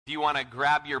you want to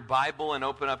grab your Bible and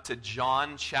open up to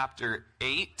John chapter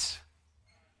 8,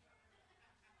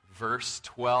 verse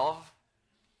 12.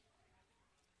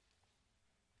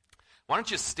 Why don't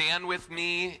you stand with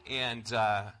me and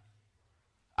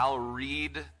I'll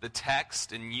read the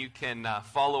text and you can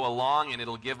follow along, and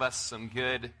it'll give us some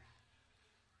good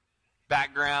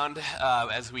background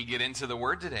as we get into the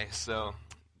Word today. So,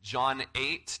 John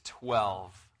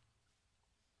 8:12.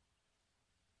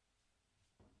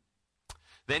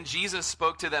 Then Jesus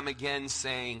spoke to them again,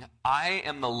 saying, I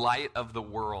am the light of the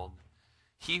world.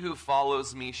 He who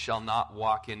follows me shall not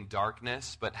walk in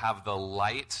darkness, but have the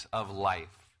light of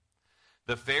life.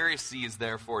 The Pharisees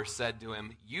therefore said to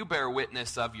him, You bear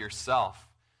witness of yourself.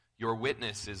 Your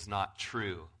witness is not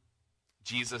true.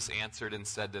 Jesus answered and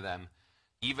said to them,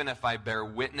 Even if I bear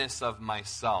witness of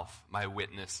myself, my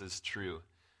witness is true.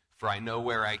 For I know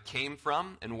where I came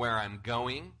from and where I'm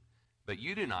going, but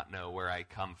you do not know where I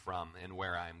come from and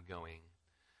where I'm going.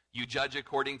 You judge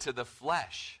according to the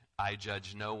flesh. I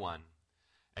judge no one.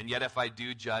 And yet if I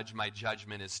do judge, my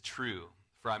judgment is true.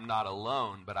 For I'm not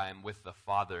alone, but I am with the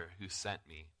Father who sent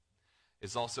me.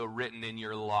 It's also written in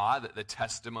your law that the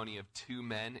testimony of two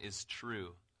men is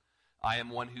true. I am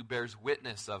one who bears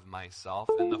witness of myself,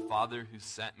 and the Father who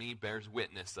sent me bears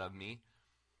witness of me.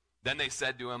 Then they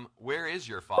said to him, Where is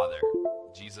your Father?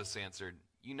 Jesus answered,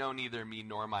 You know neither me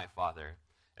nor my Father.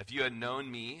 If you had known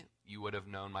me, you would have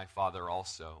known my Father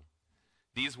also.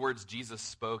 These words Jesus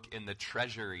spoke in the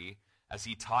treasury as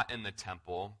he taught in the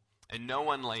temple, and no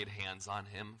one laid hands on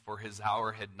him, for his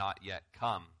hour had not yet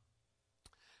come.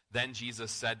 Then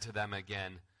Jesus said to them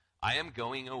again, I am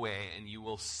going away, and you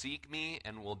will seek me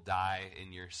and will die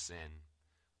in your sin.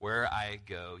 Where I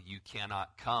go, you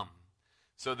cannot come.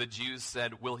 So the Jews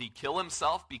said, Will he kill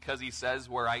himself because he says,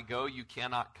 Where I go, you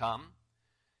cannot come?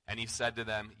 And he said to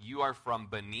them, You are from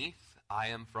beneath, I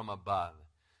am from above.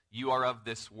 You are of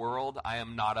this world, I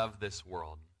am not of this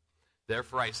world.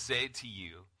 Therefore I say to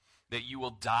you, that you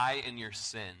will die in your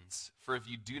sins. For if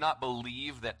you do not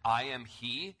believe that I am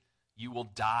he, you will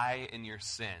die in your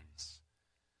sins.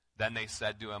 Then they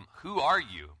said to him, Who are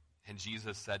you? And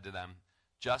Jesus said to them,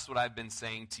 Just what I've been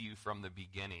saying to you from the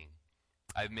beginning.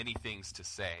 I have many things to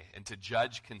say and to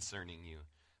judge concerning you,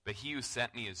 but he who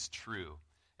sent me is true,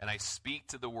 and I speak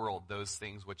to the world those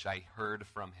things which I heard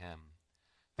from him.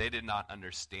 They did not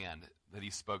understand that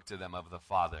he spoke to them of the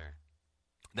Father.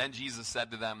 Then Jesus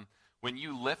said to them, When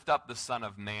you lift up the Son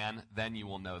of Man, then you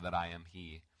will know that I am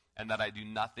he, and that I do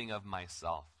nothing of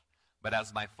myself. But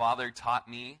as my Father taught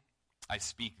me, I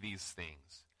speak these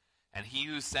things. And he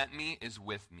who sent me is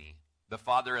with me. The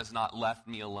Father has not left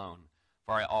me alone,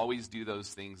 for I always do those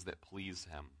things that please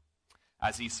him.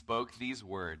 As he spoke these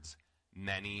words,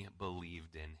 many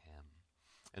believed in him.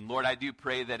 And Lord, I do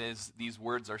pray that as these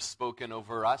words are spoken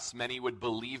over us, many would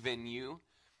believe in you.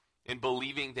 In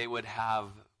believing, they would have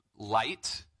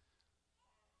light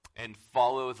and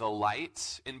follow the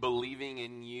light. In believing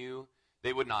in you,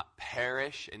 they would not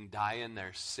perish and die in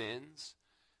their sins,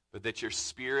 but that your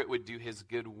Spirit would do his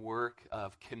good work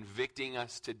of convicting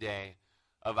us today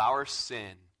of our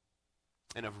sin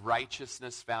and of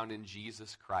righteousness found in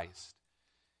Jesus Christ,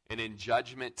 and in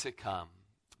judgment to come,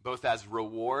 both as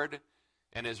reward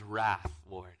and as wrath,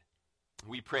 Lord.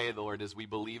 We pray, Lord, as we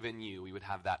believe in you, we would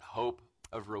have that hope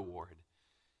of reward.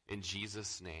 In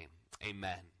Jesus' name,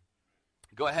 amen.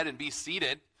 Go ahead and be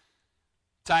seated.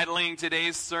 Titling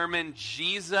today's sermon,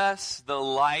 Jesus, the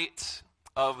Light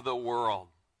of the World.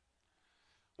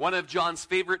 One of John's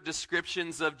favorite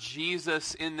descriptions of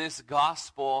Jesus in this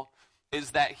gospel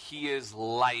is that he is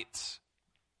light.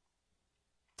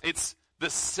 It's the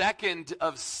second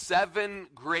of 7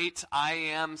 great I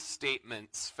am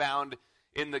statements found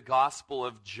in the Gospel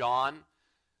of John.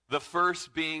 The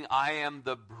first being, I am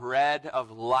the bread of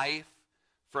life,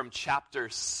 from chapter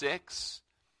 6.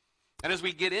 And as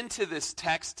we get into this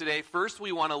text today, first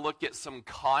we want to look at some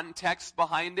context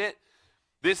behind it.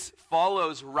 This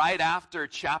follows right after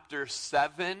chapter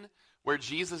 7, where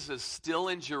Jesus is still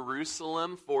in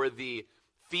Jerusalem for the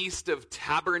Feast of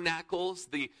Tabernacles.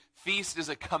 The feast is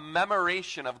a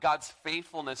commemoration of God's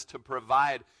faithfulness to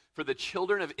provide for the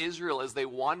children of Israel as they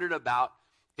wandered about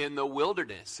in the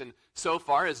wilderness. And so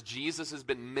far as Jesus has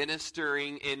been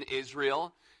ministering in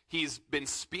Israel, he's been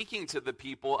speaking to the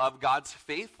people of God's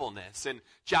faithfulness. In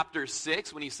chapter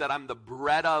 6, when he said, I'm the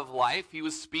bread of life, he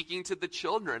was speaking to the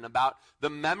children about the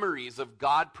memories of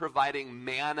God providing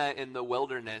manna in the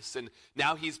wilderness. And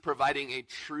now he's providing a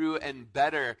true and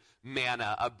better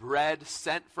manna, a bread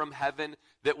sent from heaven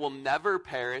that will never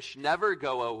perish, never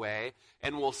go away,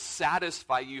 and will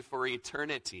satisfy you for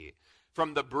eternity.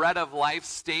 From the bread of life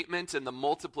statement and the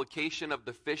multiplication of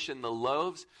the fish and the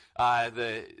loaves,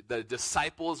 the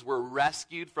disciples were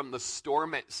rescued from the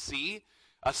storm at sea,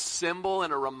 a symbol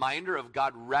and a reminder of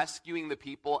God rescuing the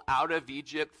people out of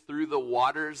Egypt through the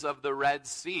waters of the Red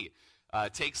Sea.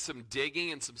 Takes some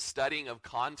digging and some studying of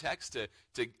context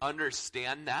to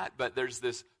understand that, but there's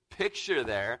this picture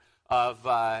there of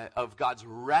God's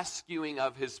rescuing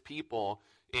of his people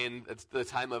in the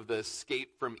time of the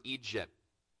escape from Egypt.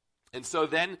 And so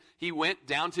then he went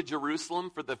down to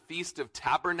Jerusalem for the Feast of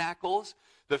Tabernacles,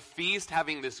 the feast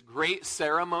having this great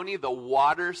ceremony, the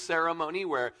water ceremony,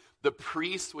 where the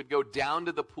priests would go down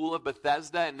to the pool of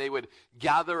Bethesda and they would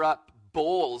gather up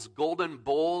bowls, golden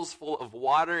bowls full of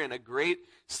water in a great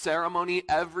ceremony.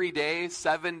 Every day,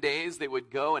 7 days, they would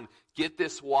go and get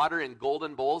this water in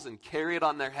golden bowls and carry it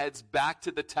on their heads back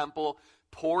to the temple,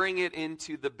 pouring it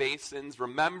into the basins,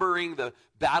 remembering the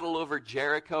battle over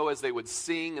Jericho as they would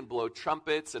sing and blow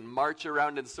trumpets and march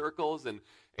around in circles,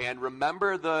 and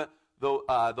remember the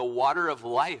water of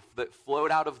life that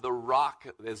flowed out of the rock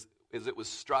as it was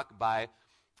struck by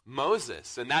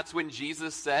Moses. And that's when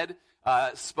Jesus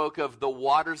spoke of the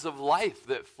waters of life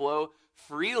that flow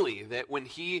freely, that when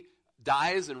he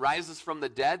dies and rises from the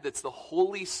dead, that's the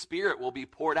Holy Spirit will be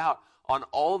poured out on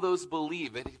all those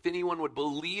believe. And if anyone would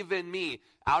believe in me,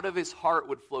 out of his heart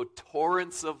would flow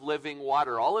torrents of living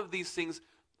water. All of these things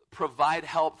provide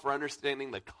help for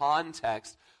understanding the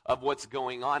context of what's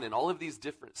going on in all of these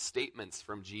different statements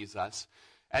from Jesus.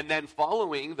 And then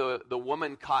following the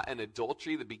woman caught in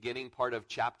adultery, the beginning part of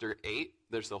chapter 8,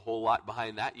 there's a whole lot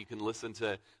behind that. You can listen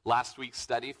to last week's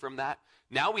study from that.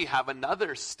 Now we have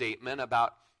another statement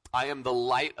about I am the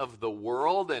light of the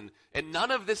world, and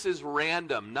none of this is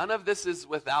random. None of this is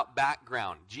without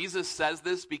background. Jesus says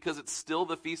this because it's still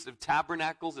the Feast of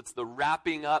Tabernacles. It's the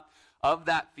wrapping up of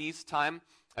that feast time.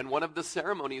 And one of the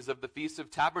ceremonies of the Feast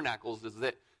of Tabernacles is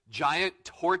that giant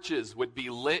torches would be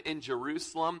lit in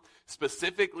Jerusalem,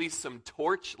 specifically some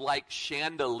torch-like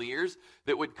chandeliers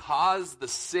that would cause the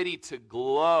city to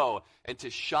glow and to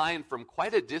shine from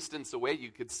quite a distance away.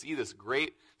 You could see this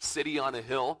great city on a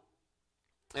hill.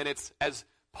 And it's as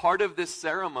part of this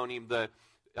ceremony, the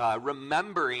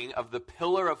remembering of the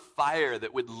pillar of fire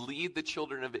that would lead the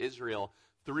children of Israel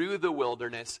through the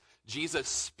wilderness. Jesus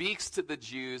speaks to the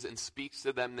Jews and speaks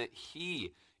to them that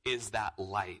he is that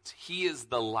light. He is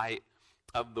the light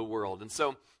of the world. And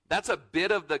so that's a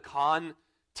bit of the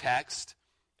context.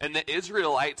 And the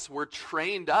Israelites were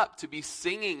trained up to be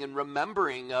singing and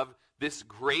remembering of this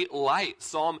great light.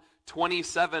 Psalm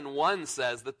 27:1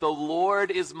 says that the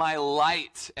Lord is my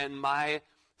light and my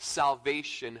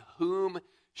salvation. Whom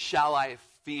shall I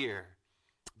fear?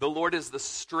 The Lord is the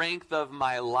strength of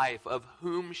my life. Of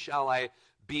whom shall I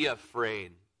be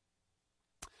afraid?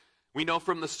 We know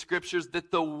from the scriptures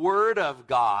that the word of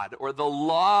God, or the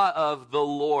law of the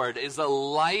Lord, is a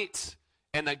light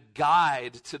and a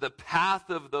guide to the path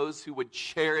of those who would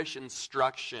cherish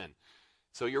instruction.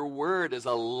 So your word is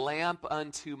a lamp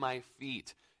unto my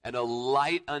feet and a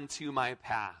light unto my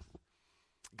path.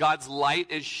 God's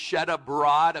light is shed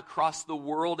abroad across the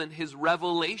world in his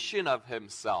revelation of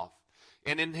himself.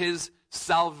 And in his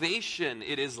salvation,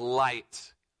 it is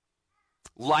light.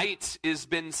 Light has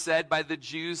been said by the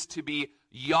Jews to be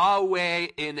Yahweh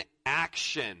in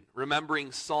action,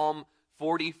 remembering Psalm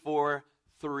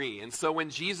 44:3. And so when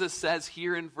Jesus says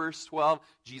here in verse 12,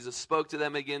 Jesus spoke to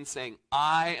them again saying,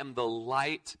 I am the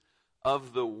light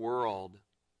of the world.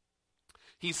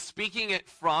 He's speaking it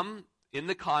from, in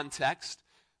the context,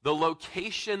 the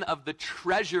location of the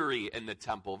treasury in the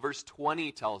temple. Verse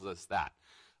 20 tells us that.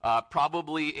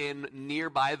 Probably in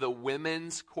nearby the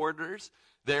women's quarters.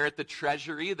 There at the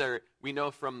treasury, there we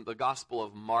know from the Gospel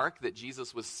of Mark that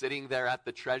Jesus was sitting there at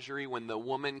the treasury when the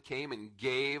woman came and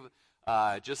gave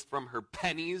just from her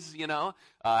pennies, out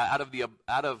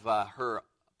of her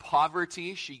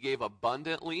poverty, she gave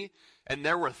abundantly. And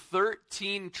there were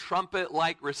 13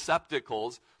 trumpet-like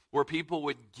receptacles where people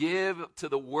would give to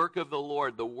the work of the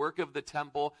Lord, the work of the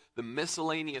temple, the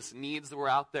miscellaneous needs that were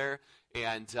out there.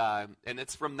 And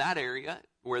it's from that area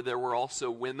where there were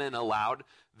also women allowed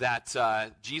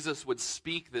that Jesus would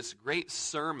speak this great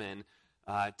sermon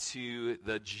to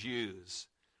the Jews.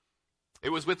 It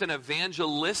was with an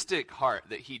evangelistic heart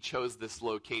that he chose this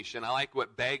location. I like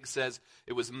what Begg says.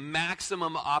 It was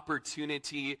maximum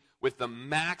opportunity with the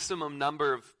maximum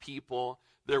number of people.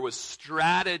 There was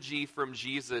strategy from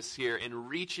Jesus here in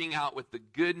reaching out with the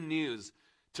good news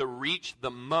to reach the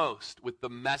most with the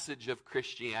message of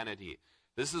Christianity.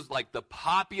 This is like the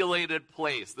populated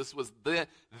place. This was the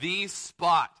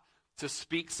spot to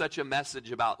speak such a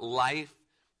message about life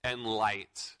and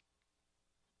light.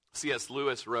 C.S.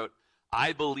 Lewis wrote,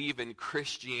 I believe in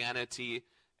Christianity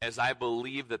as I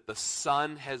believe that the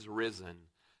sun has risen,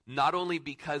 not only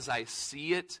because I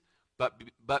see it,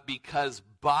 but because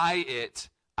by it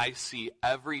I see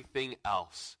everything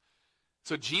else.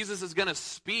 So Jesus is going to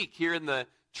speak here in the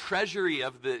treasury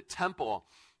of the temple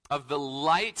of the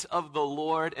light of the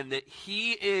Lord, and that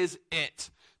he is it.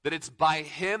 That it's by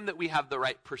him that we have the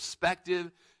right perspective,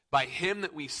 by him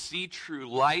that we see true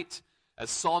light. As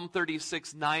Psalm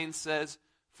 36:9 says,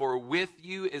 for with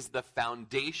you is the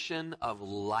foundation of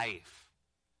life.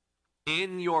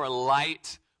 In your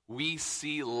light we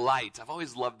see light. I've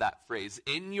always loved that phrase.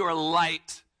 In your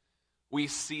light we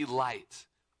see light.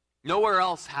 Nowhere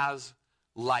else has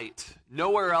light.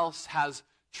 Nowhere else has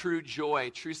true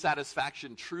joy, true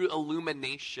satisfaction, true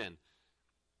illumination,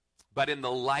 but in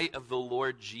the light of the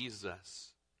Lord Jesus.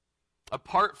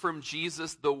 Apart from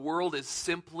Jesus, the world is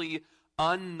simply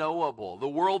unknowable. The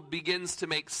world begins to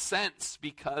make sense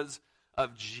because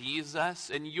of Jesus,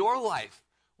 and your life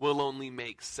will only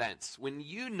make sense when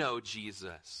you know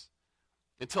Jesus.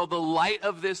 Until the light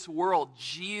of this world,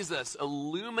 Jesus,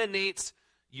 illuminates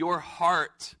your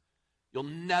heart, you'll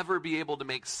never be able to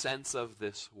make sense of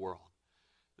this world.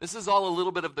 This is all a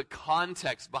little bit of the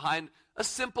context behind a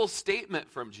simple statement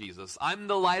from Jesus. I'm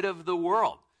the light of the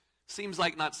world. Seems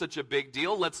like not such a big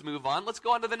deal. Let's move on. Let's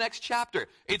go on to the next chapter.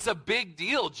 It's a big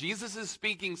deal. Jesus is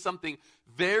speaking something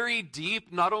very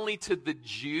deep, not only to the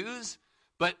Jews,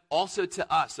 but also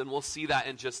to us. And we'll see that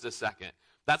in just a second.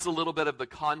 That's a little bit of the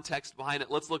context behind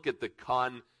it. Let's look at the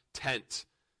content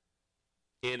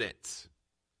in it.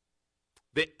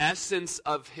 The essence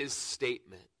of his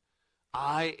statement.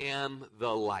 I am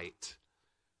the light.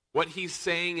 What he's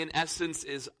saying in essence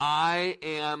is, I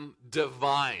am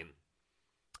divine.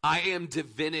 I am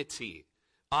divinity.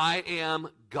 I am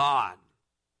God.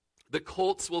 The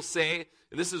cults will say,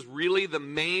 and this is really the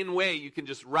main way you can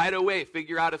just right away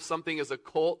figure out if something is a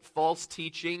cult, false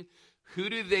teaching. Who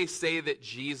do they say that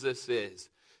Jesus is?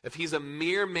 If he's a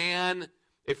mere man,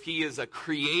 if he is a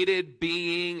created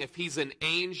being, if he's an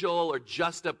angel or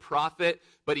just a prophet,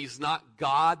 but he's not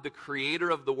God, the creator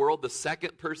of the world, the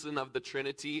second person of the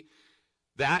Trinity,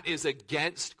 that is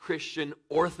against Christian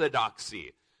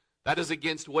orthodoxy. That is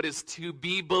against what is to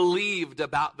be believed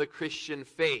about the Christian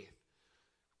faith.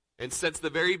 And since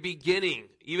the very beginning,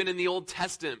 even in the Old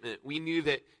Testament, we knew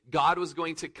that God was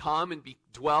going to come and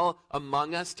dwell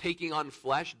among us, taking on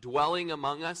flesh, dwelling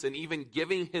among us, and even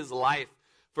giving his life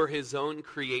for his own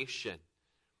creation.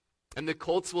 And the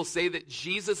cults will say that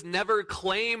Jesus never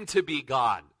claimed to be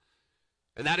God.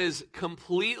 And that is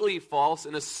completely false,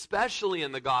 and especially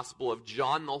in the Gospel of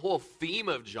John. The whole theme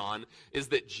of John is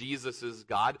that Jesus is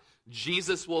God.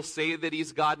 Jesus will say that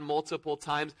he's God multiple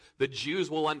times. The Jews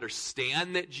will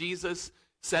understand that Jesus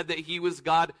said that he was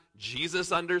God.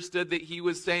 Jesus understood that he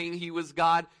was saying he was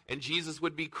God, and Jesus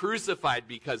would be crucified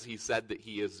because he said that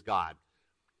he is God.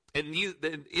 And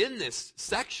in this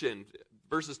section,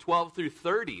 verses 12 through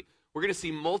 30, we're going to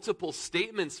see multiple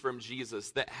statements from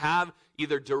Jesus that have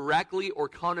either directly or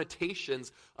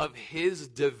connotations of his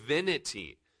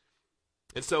divinity.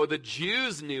 And so the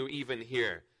Jews knew even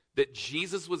here that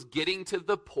Jesus was getting to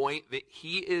the point that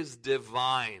he is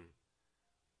divine.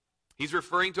 He's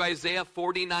referring to Isaiah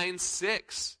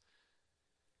 49:6.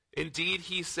 Indeed,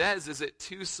 he says, is it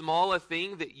too small a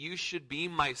thing that you should be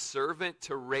my servant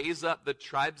to raise up the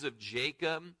tribes of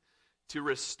Jacob, to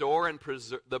restore and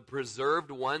preserve the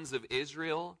preserved ones of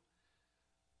Israel?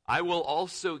 I will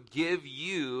also give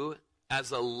you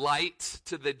as a light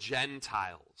to the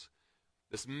Gentiles.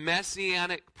 This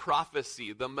messianic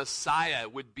prophecy, the Messiah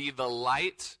would be the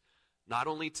light, not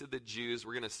only to the Jews,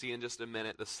 we're going to see in just a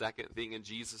minute the second thing in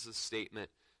Jesus' statement,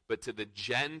 but to the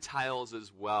Gentiles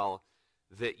as well,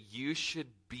 that you should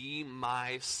be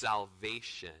my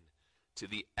salvation to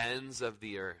the ends of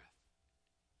the earth.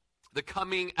 The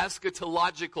coming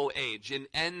eschatological age in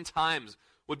end times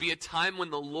would be a time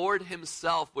when the Lord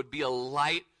himself would be a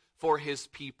light for his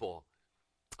people.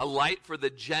 A light for the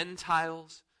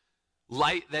Gentiles,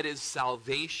 light that is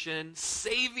salvation,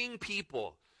 saving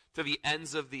people to the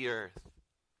ends of the earth.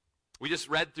 We just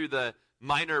read through the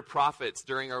minor prophets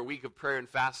during our week of prayer and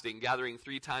fasting, gathering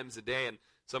 3 times a day, and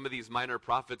some of these minor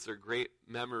prophets are great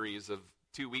memories of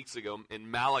 2 weeks ago in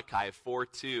Malachi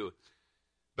 4:2.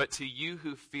 But to you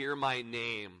who fear my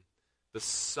name, the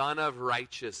Son of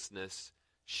Righteousness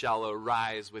shall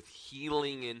arise with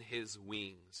healing in his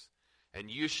wings.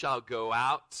 And you shall go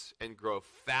out and grow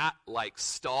fat like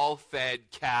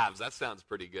stall-fed calves. That sounds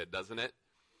pretty good, doesn't it?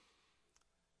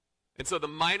 And so the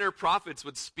minor prophets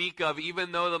would speak of,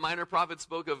 even though the minor prophets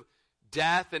spoke of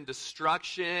death and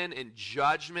destruction and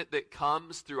judgment that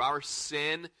comes through our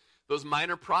sin, Those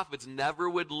minor prophets never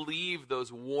would leave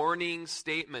those warning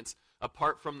statements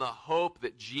apart from the hope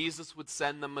that Jesus would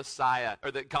send the Messiah, or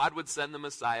that God would send the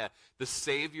Messiah, the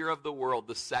Savior of the world,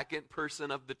 the second person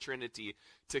of the Trinity,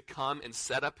 to come and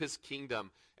set up his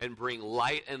kingdom and bring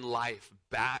light and life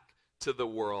back to the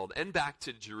world and back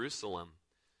to Jerusalem.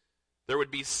 There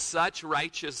would be such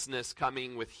righteousness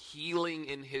coming with healing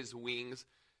in his wings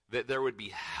that there would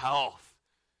be health.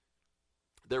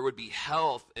 There would be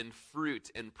health and fruit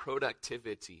and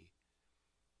productivity.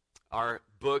 Our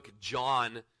book,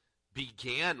 John,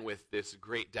 began with this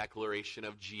great declaration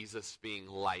of Jesus being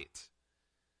light.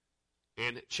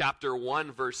 In chapter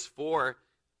 1, verse 4,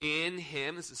 in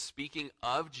him, this is speaking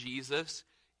of Jesus,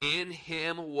 in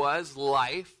him was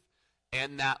life,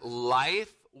 and that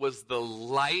life was the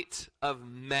light of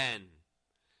men.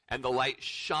 And the light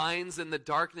shines in the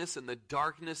darkness, and the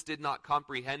darkness did not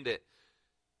comprehend it.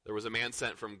 There was a man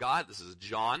sent from God. This is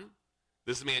John.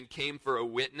 This man came for a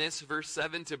witness, verse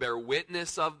 7, to bear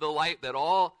witness of the light, that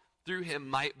all through him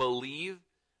might believe.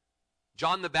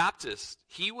 John the Baptist,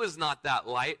 he was not that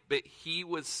light, but he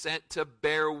was sent to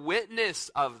bear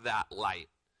witness of that light.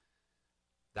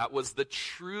 That was the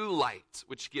true light,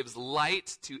 which gives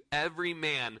light to every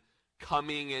man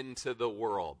coming into the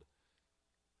world.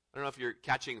 I don't know if you're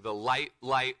catching the light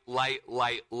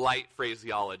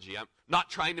phraseology. I'm not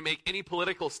trying to make any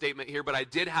political statement here, but I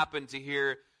did happen to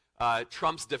hear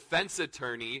Trump's defense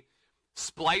attorney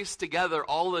splice together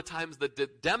all the times that the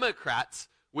Democrats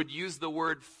would use the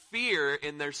word fear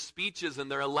in their speeches, in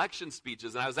their election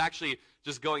speeches. And I was actually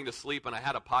just going to sleep, and I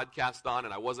had a podcast on,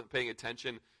 and I wasn't paying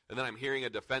attention. And then I'm hearing a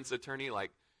defense attorney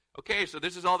like, okay, so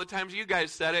this is all the times you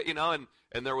guys said it,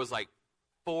 and there was like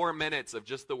 4 minutes of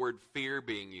just the word fear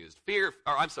being used.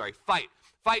 Fight.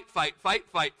 Fight,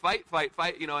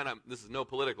 and this is no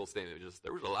political statement. Just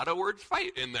there was a lot of words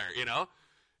fight in there,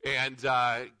 And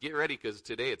get ready, because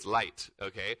today it's light,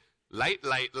 okay? Light.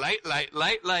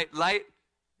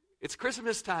 It's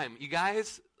Christmas time, you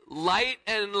guys. Light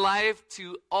and life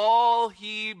to all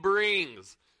he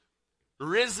brings.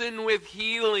 Risen with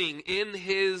healing in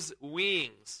his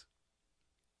wings.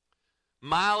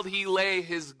 Mild he lay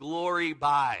his glory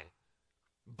by.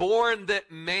 Born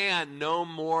that man no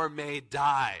more may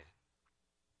die.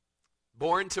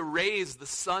 Born to raise the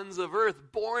sons of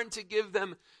earth. Born to give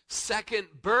them second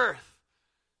birth.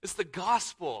 It's the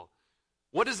gospel.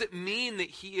 What does it mean that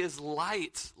he is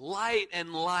light? Light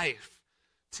and life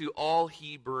to all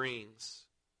he brings.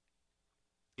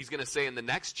 He's going to say in the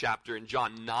next chapter, in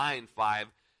John 9:5,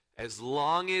 as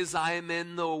long as I'm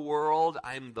in the world,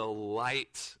 I'm the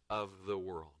light of the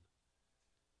world.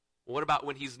 What about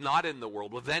when he's not in the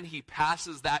world? Well, then he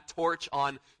passes that torch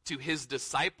on to his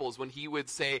disciples when he would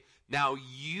say, now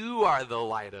you are the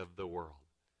light of the world.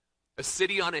 A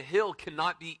city on a hill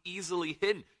cannot be easily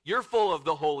hidden. You're full of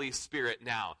the Holy Spirit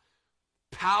now.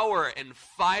 Power and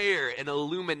fire and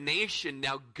illumination.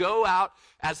 Now go out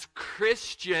as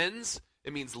Christians.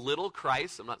 It means little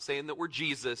Christ. I'm not saying that we're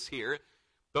Jesus here,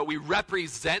 but we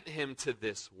represent him to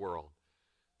this world.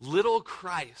 Little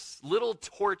Christ, little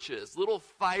torches, little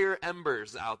fire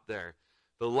embers out there,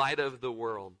 the light of the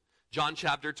world. John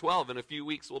chapter 12, in a few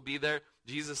weeks we'll be there.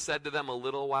 Jesus said to them, a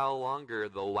little while longer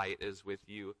the light is with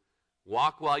you.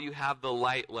 Walk while you have the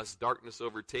light, lest darkness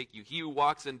overtake you. He who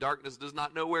walks in darkness does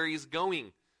not know where he's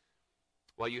going.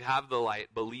 While you have the light,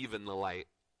 believe in the light,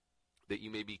 that you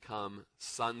may become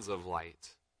sons of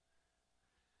light.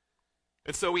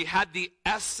 And so we had the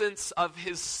essence of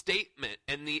his statement,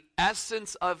 and the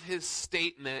essence of his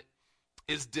statement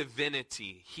is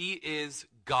divinity. He is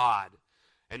God.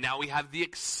 And now we have the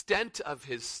extent of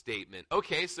his statement.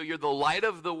 Okay, so you're the light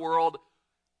of the world.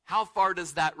 How far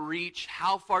does that reach?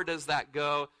 How far does that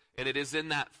go? And it is in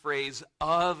that phrase,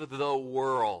 of the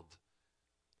world.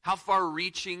 How far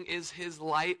reaching is his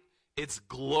light? It's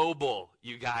global,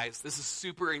 you guys. This is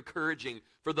super encouraging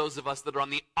for those of us that are on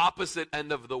the opposite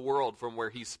end of the world from where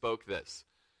he spoke this.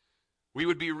 We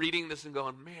would be reading this and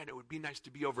going, man, it would be nice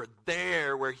to be over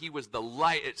there where he was the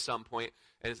light at some point.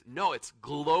 And it's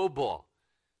global.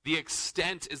 The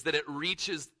extent is that it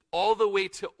reaches all the way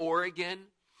to Oregon,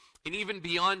 and even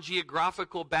beyond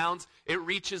geographical bounds, it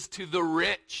reaches to the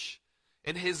rich.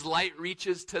 And his light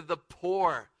reaches to the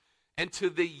poor and to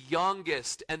the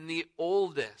youngest and the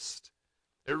oldest.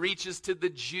 It reaches to the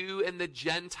Jew and the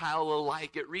Gentile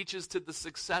alike. It reaches to the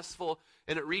successful,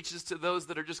 and it reaches to those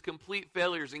that are just complete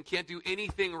failures and can't do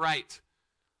anything right.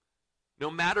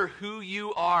 No matter who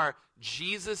you are,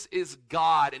 Jesus is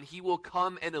God, and he will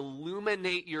come and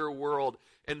illuminate your world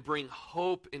and bring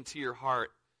hope into your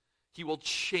heart. He will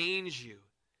change you.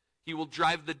 He will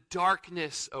drive the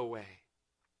darkness away.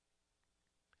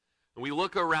 And we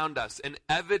look around us, and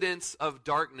evidence of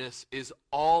darkness is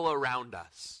all around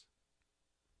us.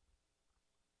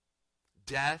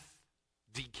 Death,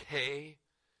 decay,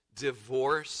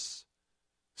 divorce,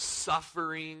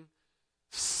 suffering,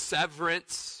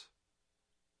 severance,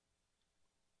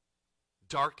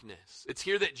 darkness. It's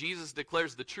here that Jesus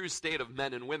declares the true state of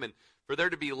men and women. For there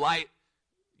to be light,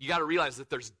 you got to realize that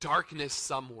there's darkness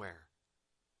somewhere.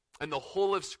 And the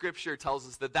whole of Scripture tells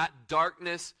us that that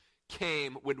darkness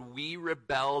came when we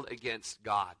rebelled against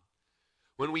God.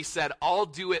 When we said, I'll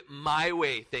do it my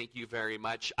way, thank you very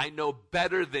much. I know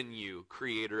better than you,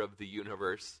 creator of the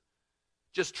universe.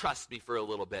 Just trust me for a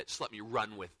little bit. Just let me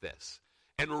run with this.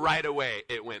 And right away,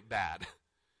 it went bad.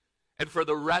 And for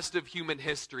the rest of human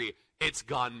history, it's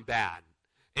gone bad.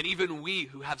 And even we,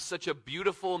 who have such a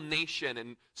beautiful nation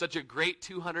and such a great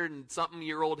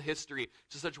 200-and-something-year-old history,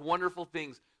 just such wonderful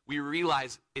things, we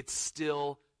realize it's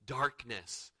still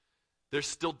darkness. There's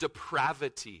still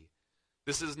depravity.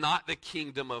 This is not the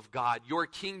kingdom of God. Your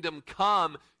kingdom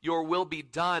come, your will be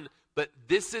done, but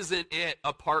this isn't it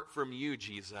apart from you,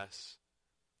 Jesus.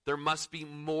 There must be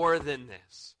more than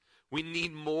this. We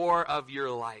need more of your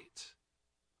light.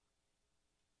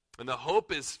 And the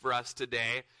hope is for us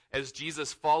today, as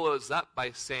Jesus follows up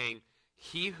by saying,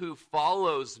 he who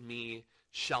follows me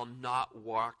shall not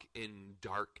walk in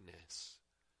darkness.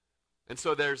 And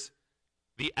so there's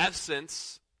the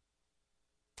essence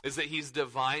is that he's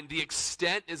divine. The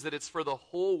extent is that it's for the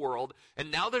whole world.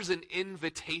 And now there's an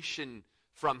invitation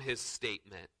from his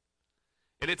statement.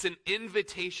 And it's an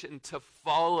invitation to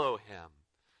follow him,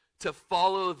 to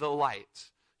follow the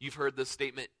light. You've heard the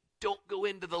statement, don't go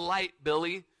into the light,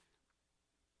 Billy.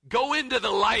 Go into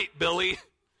the light, Billy.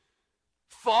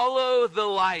 Follow the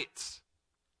light.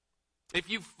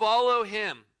 If you follow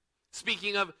him,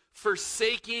 speaking of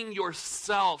forsaking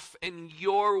yourself and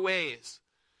your ways,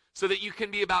 so that you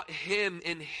can be about him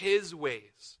and his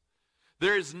ways.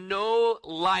 There is no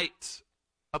light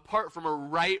apart from a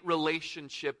right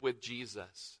relationship with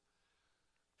Jesus.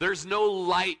 There's no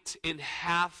light in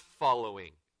half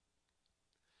following.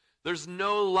 There's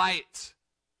no light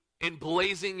in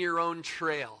blazing your own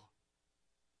trail.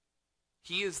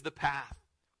 He is the path.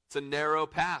 It's a narrow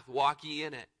path. Walk ye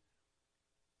in it.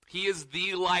 He is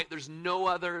the light. There's no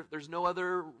other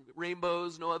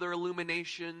rainbows, no other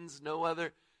illuminations, no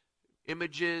other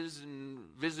images and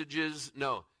visages.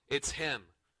 No, it's him,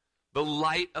 the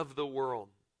light of the world.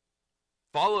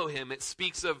 Follow him. It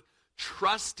speaks of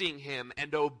trusting him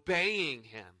and obeying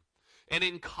him. And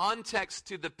in context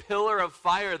to the pillar of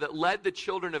fire that led the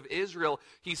children of Israel,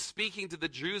 he's speaking to the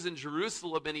Jews in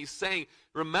Jerusalem and he's saying,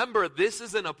 remember, this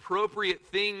is an appropriate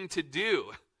thing to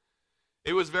do.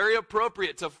 It was very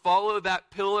appropriate to follow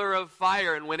that pillar of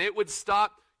fire, and when it would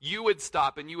stop, you would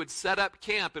stop, and you would set up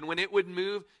camp, and when it would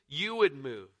move, you would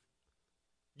move.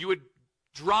 You would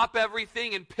drop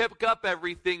everything and pick up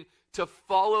everything to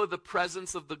follow the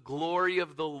presence of the glory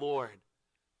of the Lord.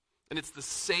 And it's the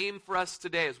same for us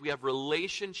today. As we have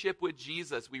relationship with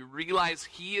Jesus, we realize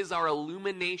he is our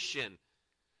illumination.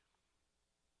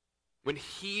 When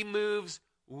he moves,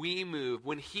 we move.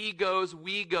 When he goes,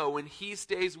 we go. When he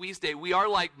stays, we stay. We are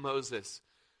like Moses.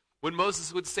 When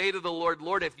Moses would say to the Lord,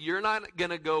 Lord, if you're not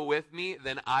going to go with me,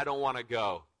 then I don't want to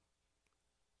go.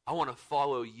 I want to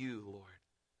follow you, Lord.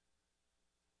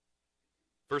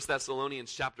 1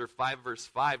 Thessalonians chapter 5, verse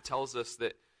 5 tells us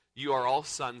that you are all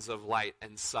sons of light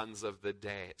and sons of the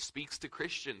day. It speaks to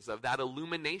Christians of that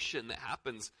illumination that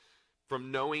happens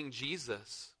from knowing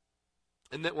Jesus.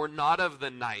 And that we're not of the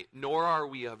night, nor are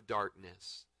we of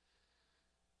darkness.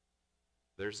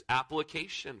 There's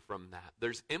application from that.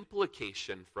 There's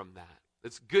implication from that.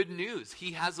 It's good news.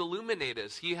 He has illuminated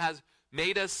us. He has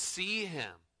made us see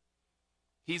him.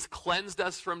 He's cleansed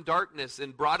us from darkness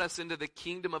and brought us into the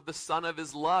kingdom of the Son of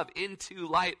his love, into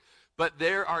light. But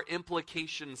there are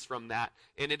implications from that.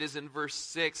 And it is in verse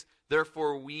 6,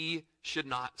 therefore we should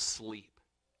not sleep.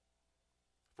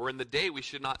 For in the day we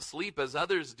should not sleep as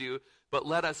others do, but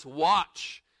let us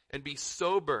watch and be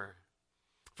sober.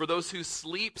 For those who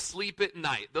sleep, sleep at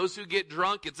night. Those who get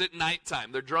drunk, it's at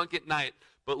nighttime. They're drunk at night.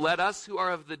 But let us who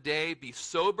are of the day be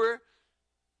sober.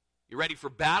 You're ready for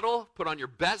battle? Put on your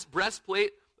best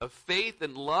breastplate of faith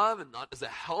and love, and not as a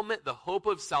helmet, the hope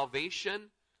of salvation.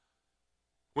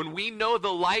 When we know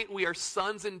the light, we are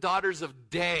sons and daughters of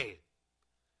day.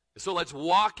 So let's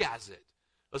walk as it.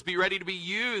 Let's be ready to be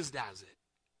used as it.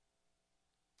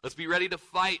 Let's be ready to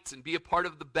fight and be a part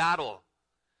of the battle.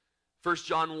 1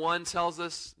 John 1 tells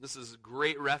us, this is a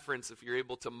great reference if you're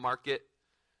able to mark it.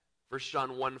 1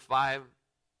 John 1:5,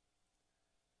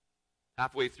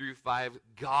 halfway through 5,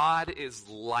 God is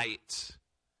light,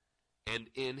 and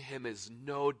in him is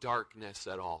no darkness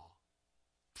at all.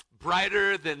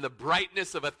 Brighter than the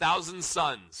brightness of 1,000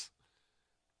 suns.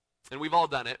 And we've all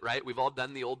done it, right? We've all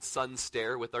done the old sun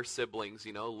stare with our siblings,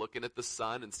 looking at the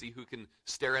sun and see who can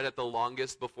stare at it the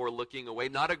longest before looking away.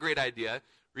 Not a great idea.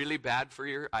 Really bad for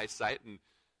your eyesight. And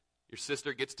your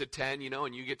sister gets to 10,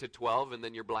 and you get to 12, and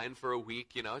then you're blind for a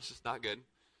week, It's just not good.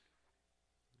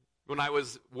 When I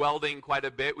was welding quite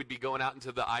a bit, we'd be going out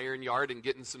into the iron yard and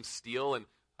getting some steel, and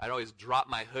I'd always drop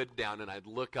my hood down, and I'd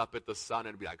look up at the sun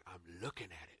and be like, I'm looking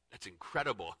at it. That's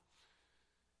incredible.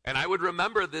 And I would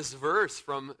remember this verse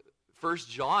from 1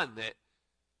 John that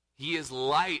he is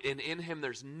light, and in him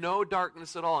there's no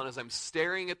darkness at all. And as I'm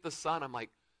staring at the sun, I'm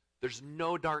like, there's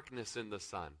no darkness in the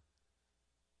sun.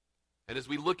 And as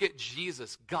we look at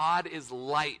Jesus, God is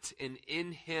light, and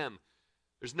in him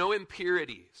there's no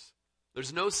impurities.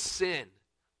 There's no sin.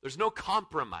 There's no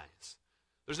compromise.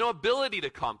 There's no ability to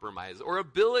compromise or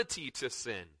ability to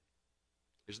sin.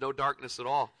 There's no darkness at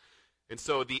all. And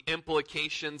so the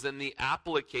implications and the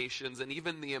applications and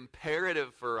even the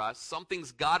imperative for us,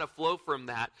 something's got to flow from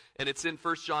that. And it's in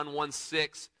 1 John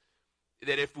 1:6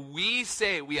 that if we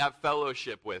say we have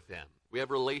fellowship with him, we have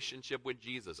relationship with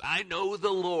Jesus. I know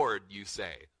the Lord, you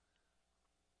say.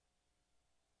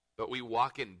 But we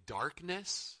walk in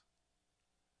darkness,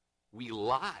 we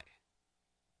lie.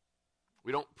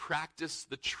 We don't practice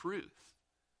the truth.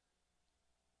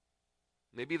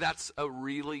 Maybe that's a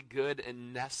really good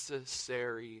and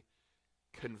necessary,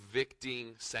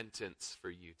 convicting sentence for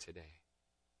you today.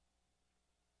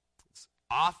 It's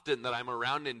often that I'm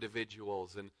around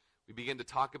individuals and we begin to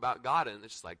talk about God, and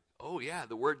it's like, oh yeah,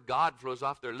 the word God flows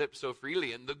off their lips so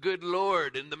freely, and the good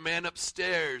Lord, and the man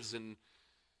upstairs, and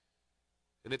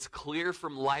it's clear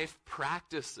from life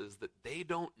practices that they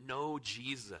don't know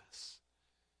Jesus.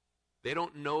 They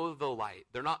don't know the light.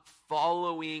 They're not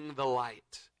following the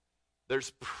light.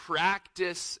 There's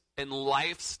practice and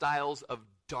lifestyles of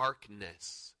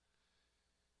darkness.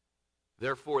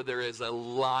 Therefore, there is a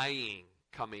lying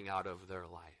coming out of their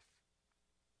life.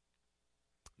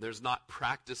 There's not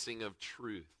practicing of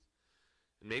truth.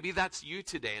 And maybe that's you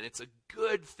today, and it's a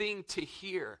good thing to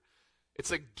hear.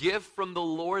 It's a gift from the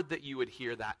Lord that you would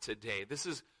hear that today. This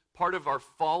is part of our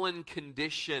fallen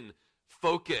condition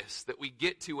focus that we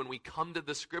get to when we come to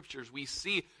the scriptures. We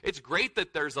see it's great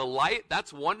that there's a light.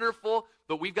 That's wonderful,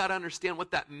 but we've got to understand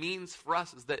what that means for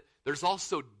us is that there's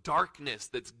also darkness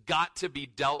that's got to be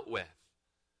dealt with.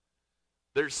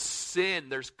 There's sin,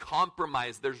 there's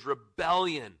compromise, there's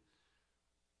rebellion.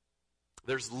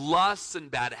 There's lusts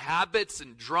and bad habits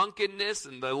and drunkenness,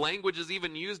 and the language is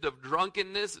even used of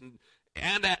drunkenness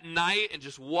and at night and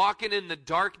just walking in the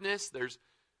darkness. There's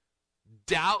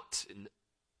doubt and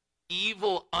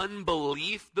evil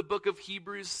unbelief, the book of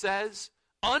Hebrews says.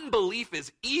 Unbelief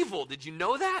is evil. Did you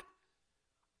know that?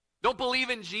 Don't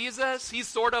believe in Jesus? He's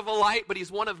sort of a light, but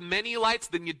he's one of many lights.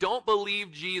 Then you don't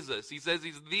believe Jesus. He says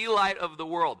he's the light of the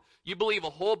world. You believe a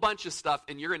whole bunch of stuff,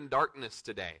 and you're in darkness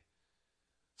today.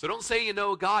 So don't say you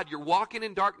know God. You're walking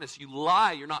in darkness. You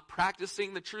lie. You're not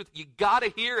practicing the truth. You got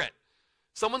to hear it.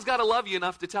 Someone's got to love you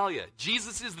enough to tell you.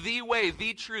 Jesus is the way,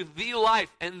 the truth, the life,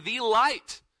 and the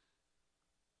light.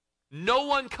 No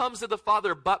one comes to the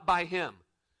Father but by him.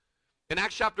 In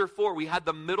Acts chapter 4, we had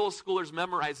the middle schoolers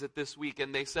memorize it this week,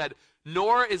 and they said,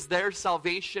 nor is there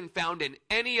salvation found in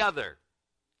any other.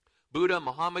 Buddha,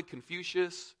 Muhammad,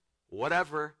 Confucius,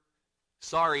 whatever.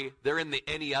 Sorry, they're in the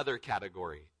any other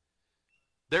category.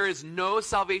 There is no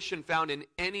salvation found in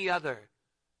any other.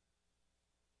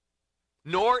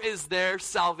 Nor is there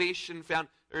salvation found,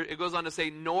 or it goes on to say,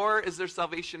 nor is there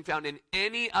salvation found in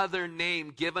any other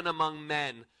name given among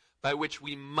men by which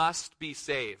we must be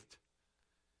saved.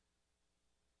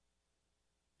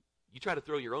 You try to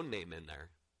throw your own name in there.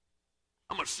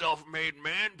 I'm a self-made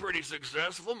man, pretty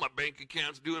successful. My bank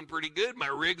account's doing pretty good. My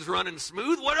rig's running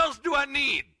smooth. What else do I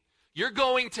need? You're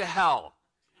going to hell.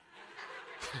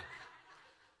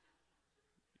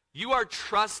 You are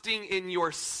trusting in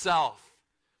yourself.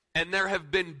 And there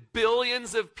have been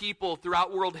billions of people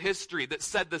throughout world history that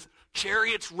said this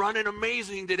chariot's running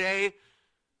amazing today.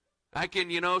 I can,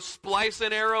 splice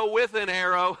an arrow with an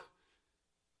arrow.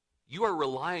 You are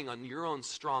relying on your own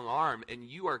strong arm, and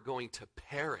you are going to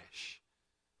perish.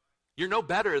 You're no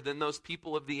better than those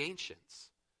people of the ancients.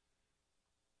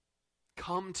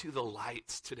 Come to the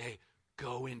lights today.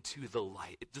 Go into the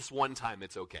light. Just one time,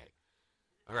 it's okay.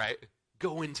 All right?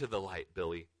 Go into the light,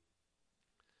 Billy.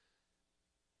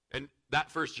 And that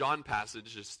 1 John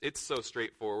passage, it's so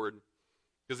straightforward.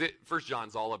 Because 1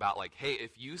 John's all about like, hey,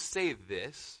 if you say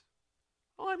this,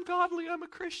 oh, I'm godly, I'm a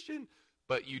Christian,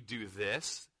 but you do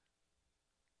this,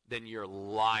 then you're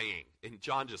lying. And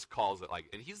John just calls it like,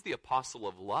 and he's the apostle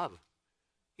of love.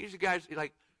 He's the guy,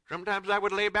 like, sometimes I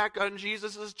would lay back on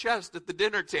Jesus' chest at the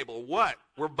dinner table. What?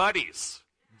 We're buddies.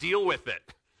 Deal with it.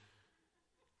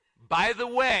 By the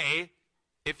way,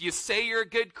 if you say you're a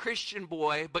good Christian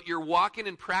boy, but you're walking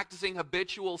and practicing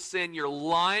habitual sin, you're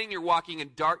lying, you're walking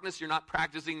in darkness, you're not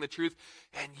practicing the truth,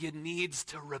 and you need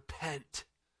to repent.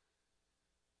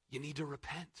 You need to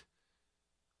repent.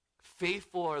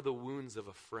 Faithful are the wounds of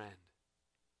a friend.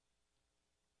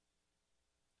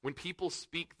 When people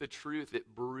speak the truth,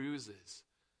 it bruises.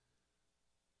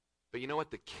 But you know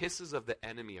what? The kisses of the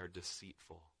enemy are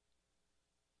deceitful.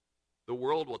 The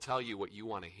world will tell you what you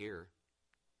want to hear.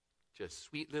 Just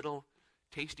sweet little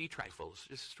tasty trifles.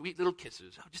 Just sweet little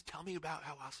kisses. Oh, just tell me about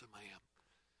how awesome I am.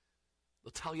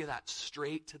 They'll tell you that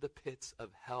straight to the pits of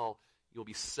hell. You'll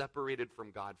be separated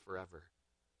from God forever.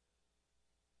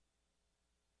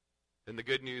 And the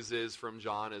good news is from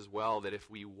John as well that if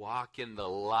we walk in the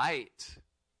light,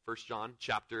 1 John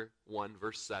chapter 1,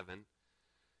 verse 7,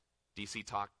 DC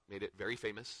Talk made it very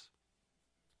famous.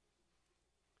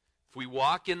 If we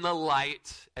walk in the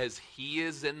light as he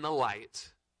is in the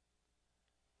light,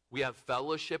 we have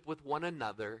fellowship with one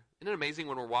another. Isn't it amazing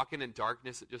when we're walking in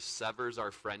darkness, it just severs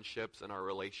our friendships and our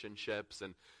relationships,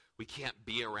 and we can't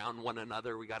be around one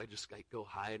another. We got to just go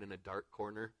hide in a dark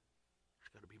corner.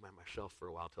 Just got to be by myself for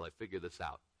a while till I figure this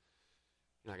out.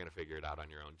 You're not going to figure it out on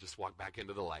your own. Just walk back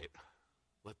into the light.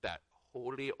 Let that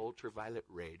holy ultraviolet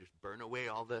ray just burn away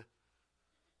all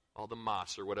the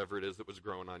moss or whatever it is that was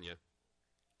growing on you.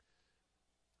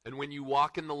 And when you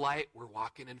walk in the light, we're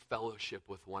walking in fellowship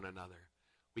with one another.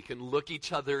 We can look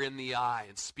each other in the eye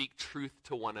and speak truth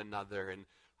to one another and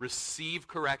receive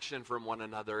correction from one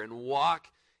another and walk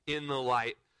in the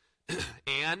light.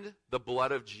 And the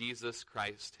blood of Jesus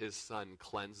Christ, his Son,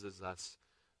 cleanses us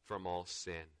from all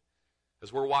sin.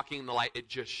 As we're walking in the light, it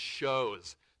just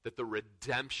shows that the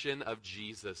redemption of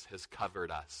Jesus has covered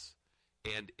us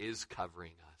and is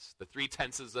covering us. The three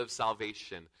tenses of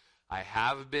salvation. I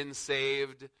have been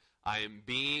saved, I am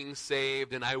being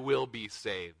saved, and I will be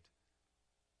saved.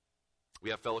 We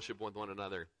have fellowship with one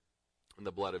another, and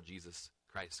the blood of Jesus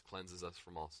Christ cleanses us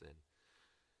from all sin.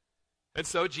 And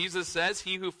so Jesus says,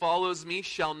 he who follows me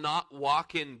shall not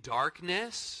walk in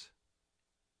darkness,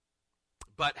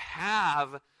 but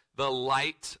have the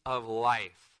light of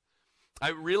life. I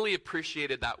really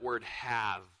appreciated that word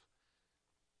have.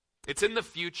 It's in the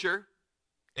future,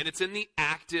 and it's in the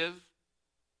active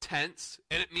tense,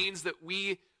 and it means that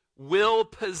we will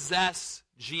possess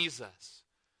Jesus.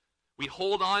 We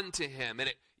hold on to him, and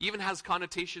it even has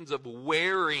connotations of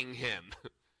wearing him,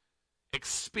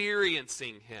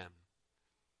 experiencing him.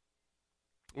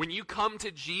 When you come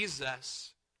to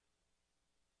Jesus,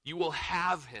 you will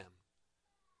have him.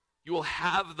 You will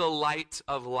have the light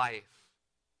of life.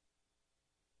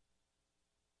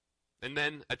 And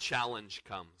then a challenge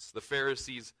comes. The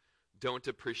Pharisees don't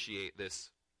appreciate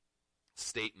this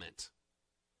statement.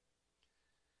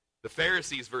 The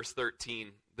Pharisees, verse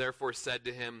 13, therefore said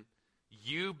to him,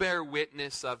 you bear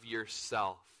witness of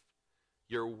yourself.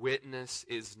 Your witness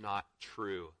is not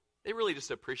true. They really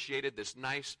just appreciated this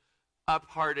nice,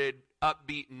 up-hearted,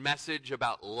 upbeat message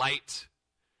about light.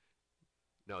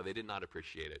 No, they did not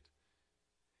appreciate it.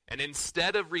 And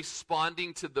instead of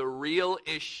responding to the real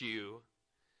issue,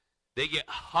 they get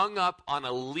hung up on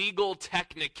a legal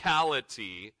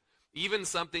technicality, even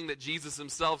something that Jesus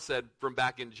himself said from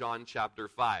back in John chapter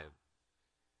 5.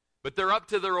 But they're up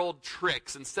to their old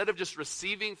tricks. Instead of just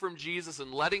receiving from Jesus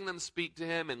and letting them speak to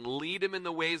him and lead him in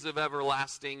the ways of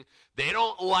everlasting, they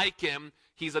don't like him.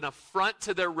 He's an affront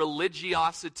to their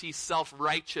religiosity,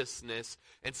 self-righteousness,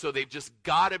 and so they've just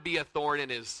got to be a thorn in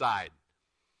his side.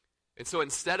 And so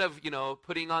instead of,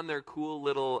 putting on their cool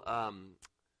little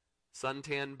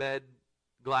suntan bed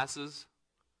glasses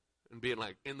and being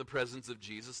like, in the presence of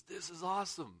Jesus, this is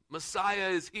awesome. Messiah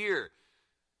is here.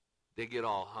 They get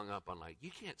all hung up on like, you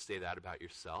can't say that about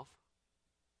yourself.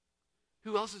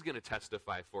 Who else is going to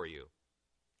testify for you?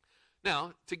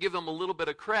 Now, to give them a little bit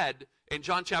of cred, in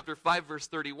John chapter 5, verse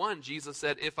 31, Jesus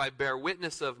said, if I bear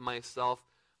witness of myself,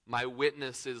 my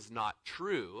witness is not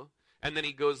true. And then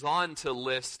he goes on to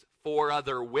list 4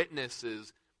 other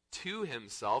witnesses to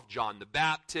himself: John the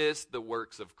Baptist, the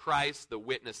works of Christ, the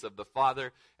witness of the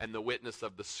Father, and the witness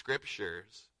of the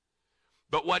Scriptures.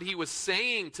 But what he was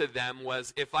saying to them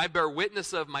was, if I bear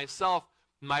witness of myself,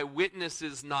 my witness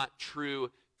is not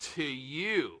true to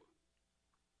you.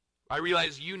 I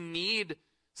realize you need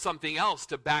something else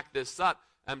to back this up.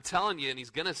 I'm telling you, and he's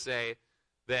going to say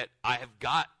that I have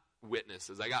got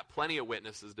witnesses. I got plenty of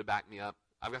witnesses to back me up.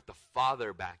 I've got the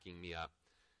Father backing me up.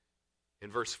 In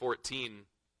verse 14,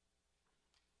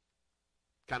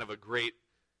 kind of a great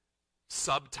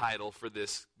subtitle for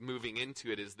this moving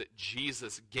into it is that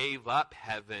Jesus gave up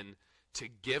heaven to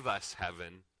give us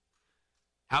heaven.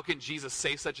 How can Jesus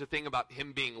say such a thing about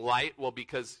him being light? Well,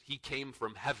 because he came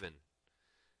from heaven.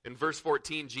 In verse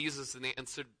 14, Jesus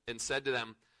answered and said to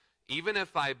them, even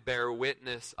if I bear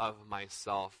witness of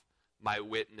myself, my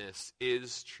witness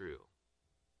is true.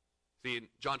 See, in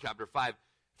John chapter 5,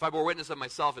 if I bear witness of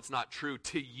myself, it's not true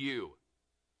to you,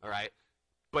 all right?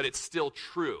 But it's still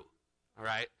true, all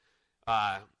right?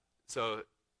 So,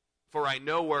 for I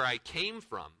know where I came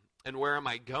from, and where am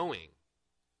I going?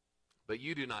 But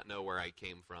you do not know where I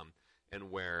came from,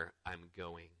 and where I'm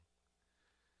going.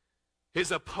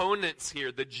 His opponents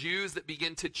here, the Jews that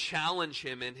begin to challenge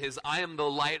him in his I am the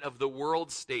light of the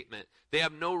world statement, they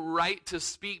have no right to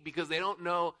speak because they don't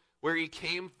know where he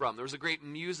came from. There was a great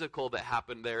musical that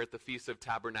happened there at the Feast of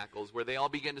Tabernacles where they all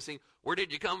began to sing, where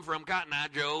did you come from, Cotton Eye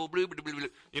Joe? Blah, blah, blah, blah.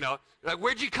 You know, like,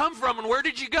 where'd you come from and where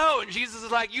did you go? And Jesus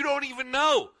is like, you don't even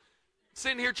know. I'm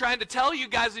sitting here trying to tell you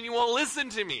guys and you won't listen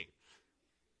to me.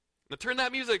 Now turn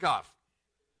that music off.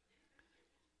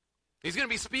 He's going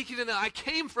to be speaking to them. I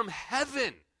came from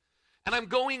heaven and I'm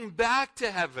going back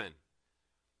to heaven.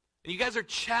 And you guys are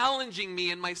challenging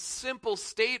me in my simple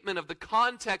statement of the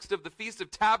context of the Feast of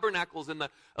Tabernacles and the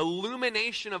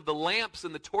illumination of the lamps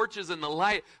and the torches and the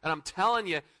light. And I'm telling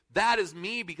you, that is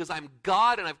me because I'm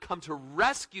God and I've come to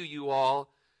rescue you all.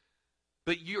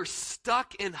 But you're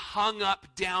stuck and hung up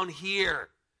down here.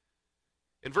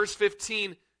 In verse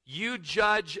 15, you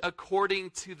judge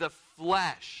according to the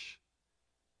flesh.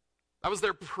 That was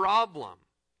their problem.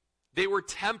 They were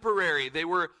temporary. They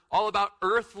were all about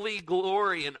earthly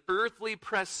glory and earthly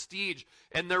prestige.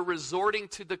 And they're resorting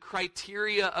to the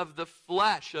criteria of the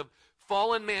flesh, of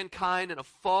fallen mankind in a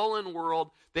fallen world.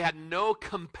 They had no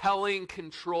compelling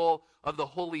control of the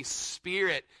Holy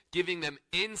Spirit, giving them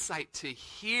insight to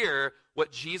hear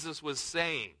what Jesus was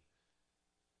saying.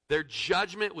 Their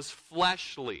judgment was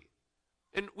fleshly.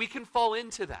 And we can fall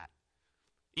into that.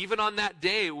 Even on that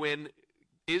day when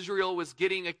Israel was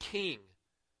getting a king,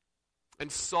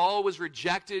 and Saul was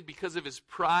rejected because of his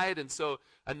pride, and so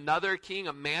another king,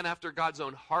 a man after God's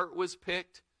own heart, was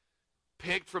picked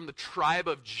from the tribe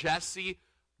of Jesse.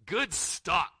 Good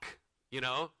stock, you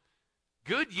know,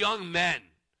 good young men.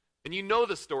 And you know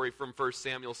the story from 1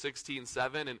 Samuel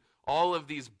 16:7, and all of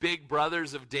these big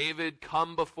brothers of David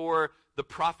come before the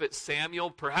prophet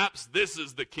Samuel. Perhaps this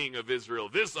is the king of Israel.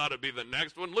 This ought to be the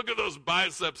next one. Look at those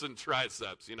biceps and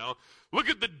triceps, you know. Look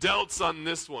at the delts on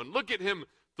this one. Look at him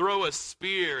throw a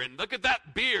spear, and look at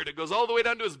that beard. It goes all the way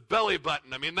down to his belly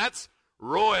button. I mean, that's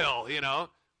royal, you know.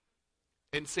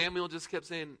 And Samuel just kept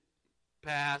saying,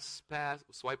 pass,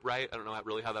 swipe right. I don't know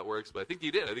really how that works, but I think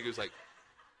he did. I think he was like,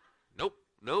 nope,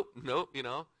 you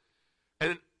know.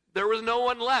 And there was no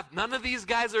one left. None of these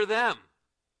guys are them.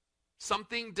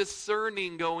 Something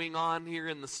discerning going on here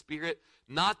in the spirit.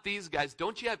 Not these guys.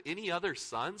 Don't you have any other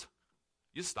sons?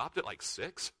 You stopped at like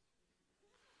 6,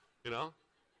 you know.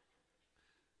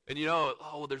 And you know,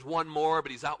 oh, well, there's one more,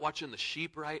 but he's out watching the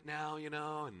sheep right now, you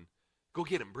know, and go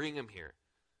get him, bring him here.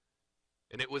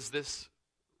 And it was this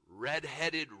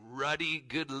red-headed, ruddy,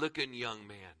 good-looking young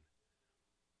man.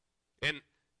 And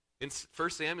in 1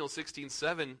 Samuel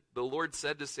 16:7, the Lord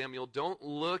said to Samuel, don't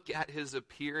look at his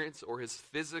appearance or his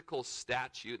physical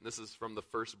statute, and this is from the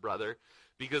first brother,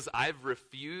 because I've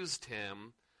refused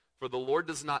him, for the Lord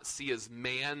does not see as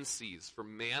man sees. For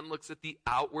man looks at the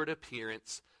outward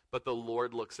appearance, but the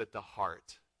Lord looks at the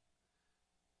heart.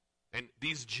 And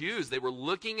these Jews, they were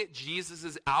looking at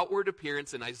Jesus' outward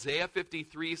appearance, and Isaiah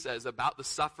 53 says about the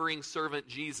suffering servant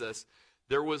Jesus,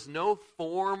 there was no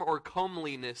form or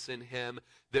comeliness in him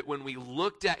that when we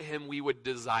looked at him, we would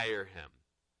desire him.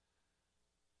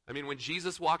 I mean, when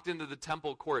Jesus walked into the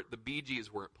temple court, the Bee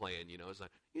Gees weren't playing, you know. It's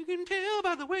like, you can tell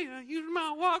by the way I use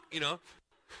my walk, you know.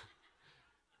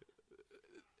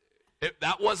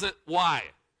 That wasn't why,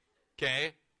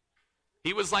 okay?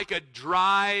 He was like a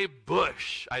dry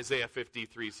bush, Isaiah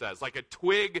 53 says, like a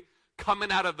twig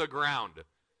coming out of the ground.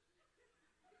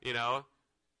 You know?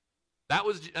 That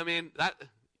was, I mean, that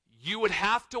you would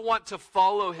have to want to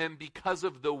follow him because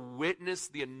of the witness,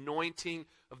 the anointing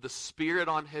of the Spirit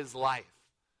on his life.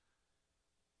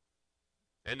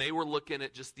 And they were looking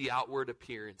at just the outward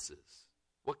appearances.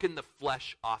 What can the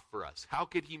flesh offer us? How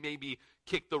could he maybe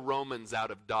kick the Romans out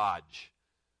of Dodge?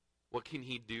 What can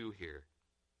he do here?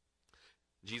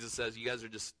 Jesus says, you guys are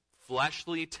just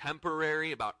fleshly,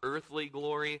 temporary, about earthly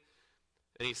glory.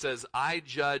 And he says, I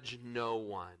judge no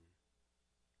one.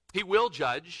 He will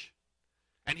judge,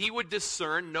 and he would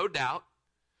discern, no doubt.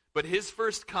 But his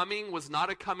first coming was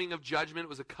not a coming of judgment, it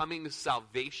was a coming of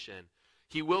salvation.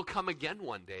 He will come again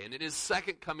one day, and in his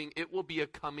second coming, it will be a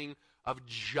coming of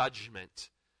judgment,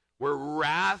 where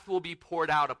wrath will be poured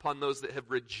out upon those that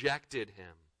have rejected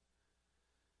him.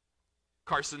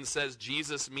 Carson says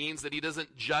Jesus means that he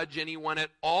doesn't judge anyone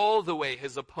at all the way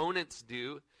his opponents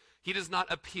do. He does not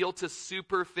appeal to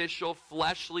superficial,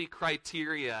 fleshly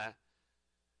criteria,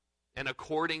 and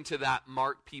according to that,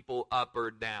 mark people up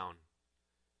or down.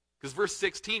 Because verse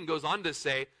 16 goes on to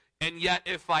say, and yet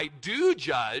if I do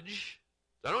judge,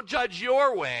 I don't judge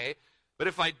your way, but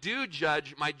if I do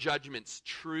judge, my judgment's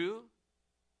true,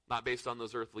 not based on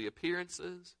those earthly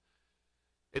appearances.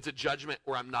 It's a judgment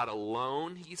where I'm not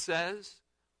alone, he says,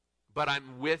 but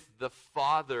I'm with the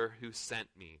Father who sent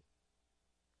me.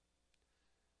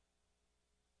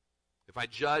 If I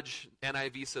judge,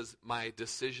 NIV says, my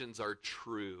decisions are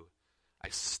true. I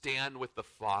stand with the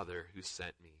Father who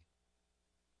sent me.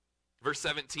 Verse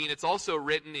 17, it's also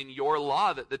written in your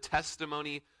law that the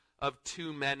testimony of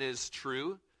two men is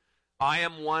true. I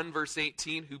am one, verse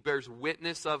 18, who bears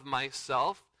witness of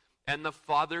myself, and the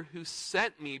Father who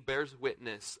sent me bears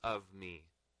witness of me.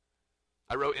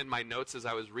 I wrote in my notes as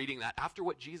I was reading that, after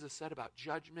what Jesus said about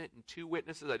judgment and two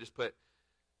witnesses, I just put,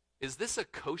 is this a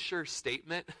kosher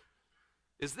statement?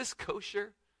 Is this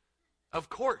kosher? Of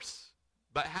course.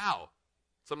 But how?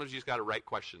 Sometimes you just got to write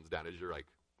questions down as you're like,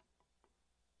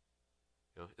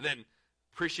 And then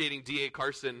appreciating D.A.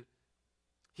 Carson,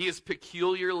 he is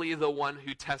peculiarly the one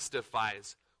who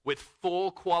testifies with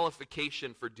full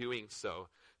qualification for doing so,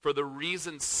 for the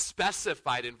reasons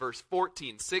specified in verse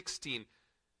 14, 16.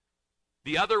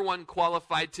 The other one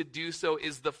qualified to do so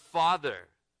is the Father.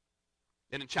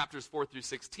 And in chapters 4 through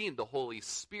 16, the Holy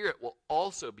Spirit will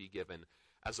also be given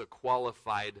as a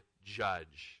qualified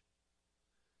judge.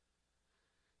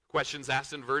 Questions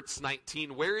asked in verse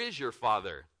 19, where is your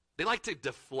Father? They like to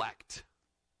deflect,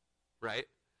 right?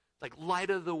 Like, light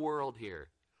of the world here.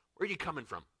 Where are you coming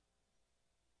from?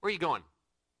 Where are you going?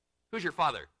 Who's your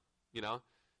Father? It's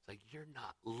like, you're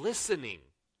not listening.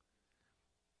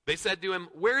 They said to him,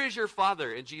 where is your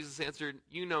Father? And Jesus answered,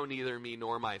 you know neither me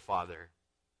nor my Father.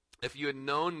 If you had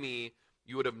known me,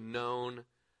 you would have known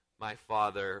my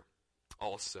Father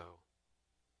also.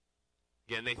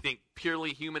 Again, they think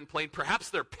purely human plane. Perhaps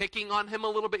they're picking on him a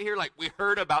little bit here. Like we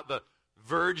heard about the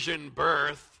virgin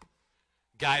birth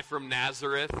guy from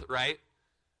Nazareth, right?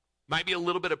 Might be a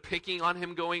little bit of picking on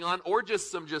him going on, or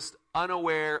just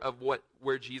unaware of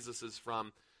where Jesus is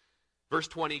from. Verse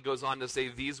 20 goes on to say,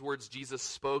 these words Jesus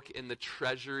spoke in the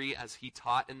treasury as he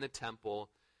taught in the temple,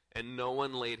 and no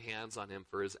one laid hands on him,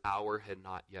 for his hour had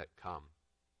not yet come.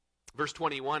 Verse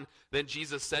 21, then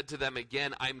Jesus said to them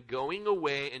again, I'm going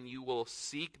away, and you will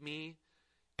seek me,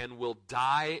 and will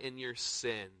die in your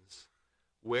sins.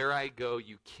 Where I go,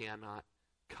 you cannot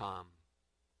come.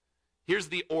 Here's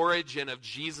the origin of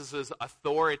Jesus'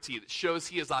 authority that shows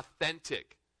he is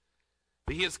authentic.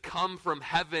 That he has come from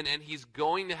heaven, and he's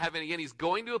going to heaven again. He's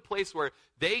going to a place where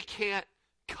they can't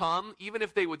come, even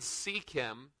if they would seek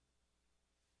him.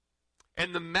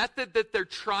 And the method that they're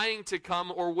trying to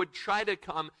come or would try to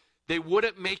come, they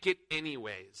wouldn't make it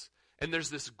anyways. And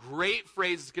there's this great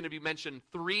phrase that's going to be mentioned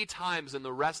 3 times in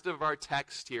the rest of our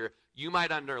text here. You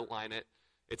might underline it.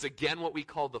 It's again what we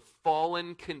call the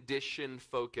fallen condition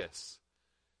focus.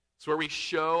 It's where we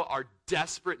show our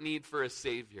desperate need for a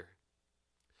Savior.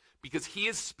 Because he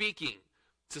is speaking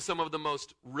to some of the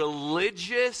most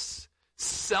religious,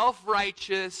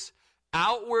 self-righteous,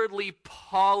 outwardly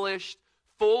polished,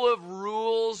 full of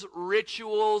rules,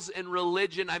 rituals, and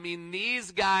religion. I mean,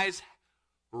 these guys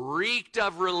reeked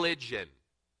of religion,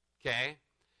 okay?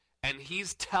 And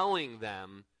he's telling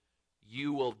them,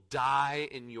 you will die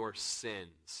in your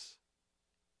sins.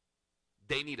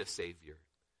 They need a Savior.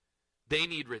 They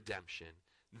need redemption.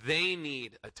 They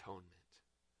need atonement.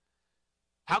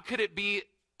 How could it be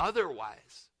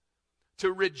otherwise?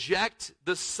 To reject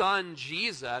the Son,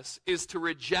 Jesus, is to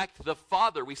reject the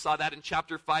Father. We saw that in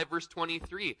chapter 5, verse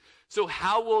 23. So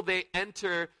how will they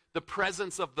enter the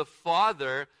presence of the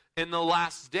Father in the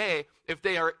last day if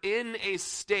they are in a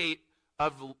state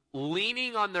of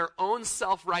leaning on their own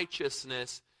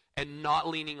self-righteousness and not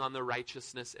leaning on the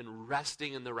righteousness and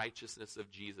resting in the righteousness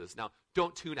of Jesus? Now,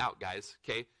 don't tune out, guys,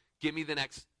 okay? Give me the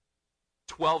next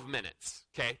 12 minutes,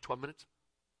 okay? 12 minutes?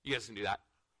 You guys can do that.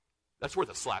 That's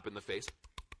worth a slap in the face.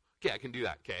 Okay, I can do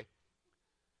that, okay?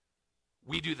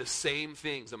 We do the same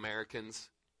things, Americans.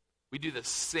 We do the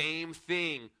same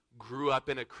thing. Grew up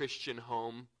in a Christian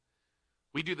home.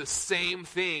 We do the same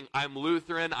thing. I'm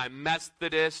Lutheran, I'm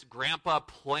Methodist, Grandpa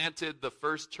planted the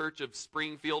first church of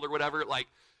Springfield or whatever. Like,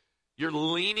 you're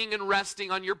leaning and resting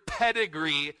on your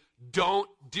pedigree. Don't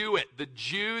do it. The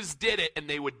Jews did it, and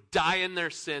they would die in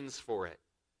their sins for it.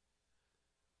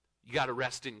 You got to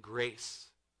rest in grace.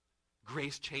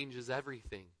 Grace changes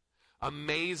everything.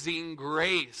 Amazing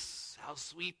grace. How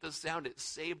sweet the sound. It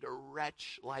saved a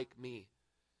wretch like me.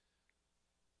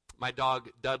 My dog,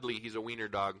 Dudley, he's a wiener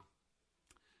dog.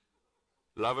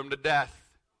 Love him to death.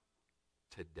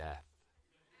 To death.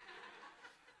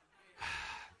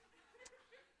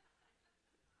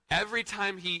 Every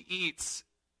time he eats,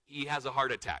 he has a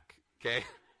heart attack, okay?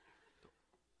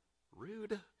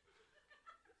 Rude.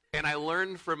 And I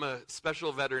learned from a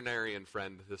special veterinarian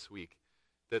friend this week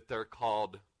that they're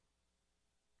called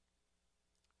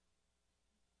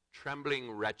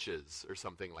trembling wretches or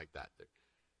something like that. They're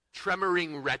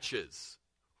tremoring wretches.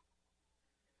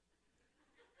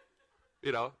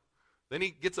 You know, then he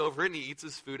gets over it and he eats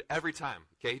his food every time,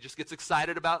 okay? He just gets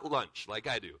excited about lunch like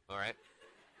I do, all right?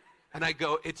 And I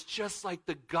go, it's just like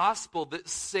the gospel that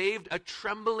saved a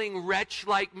trembling wretch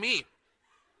like me.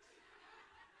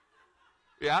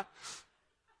 Yeah?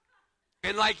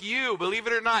 And like you, believe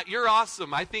it or not, you're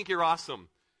awesome. I think you're awesome.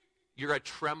 You're a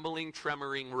trembling,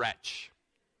 tremoring wretch.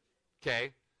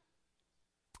 Okay?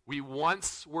 We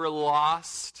once were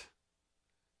lost.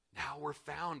 Now we're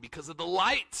found because of the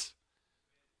light.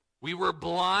 We were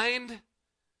blind,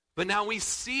 but now we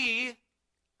see.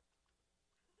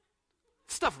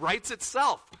 Stuff writes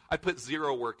itself. I put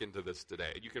zero work into this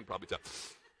today. You can probably tell.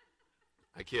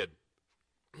 I kid.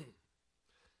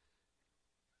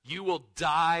 You will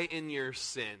die in your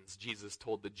sins, Jesus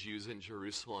told the Jews in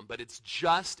Jerusalem. But it's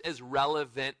just as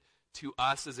relevant to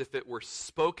us as if it were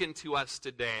spoken to us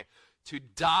today. To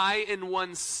die in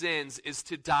one's sins is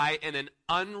to die in an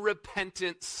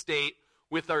unrepentant state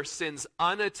with our sins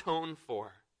unatoned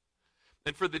for.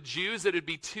 And for the Jews, it would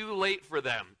be too late for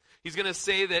them. He's going to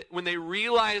say that when they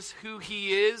realize who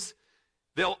he is,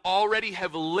 they'll already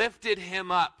have lifted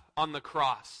him up on the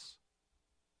cross.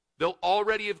 They'll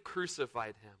already have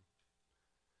crucified him.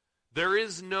 There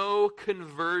is no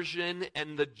conversion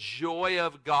and the joy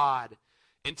of God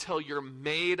until you're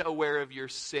made aware of your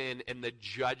sin and the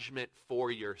judgment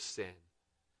for your sin.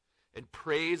 And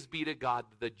praise be to God,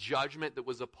 the judgment that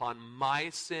was upon my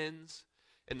sins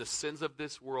and the sins of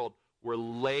this world were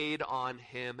laid on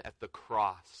him at the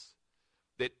cross.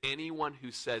 That anyone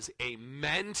who says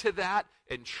amen to that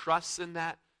and trusts in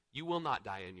that, you will not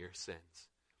die in your sins.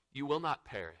 You will not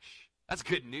perish. That's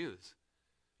good news.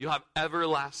 You'll have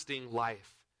everlasting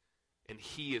life, and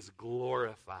he is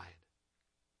glorified.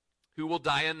 Who will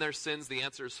die in their sins? The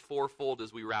answer is fourfold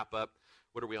as we wrap up.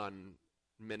 What are we on?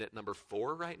 Minute number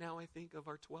 4 right now, I think, of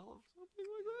our 12? Something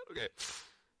like that? Okay.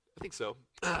 I think so.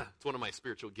 It's one of my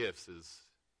spiritual gifts is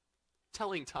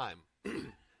telling time.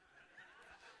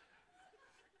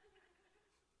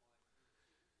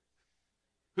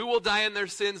 Who will die in their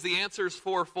sins? The answer is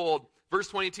fourfold. Verse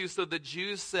 22, so the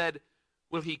Jews said,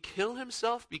 will he kill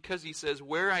himself because he says,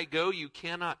 where I go, you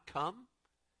cannot come?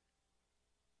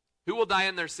 Who will die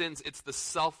in their sins? It's the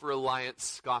self-reliant,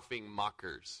 scoffing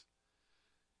mockers.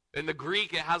 In the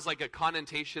Greek, it has like a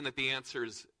connotation that the answer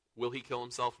is, will he kill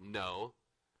himself? No.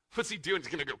 What's he doing?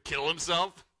 He's going to go kill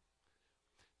himself?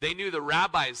 They knew the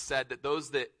rabbis said that those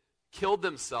that killed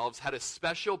themselves had a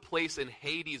special place in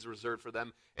Hades reserved for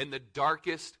them in the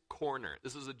darkest corner.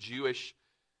 This is a Jewish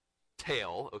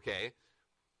tale, okay?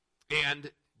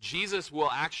 And Jesus will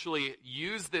actually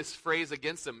use this phrase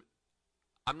against them.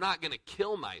 I'm not going to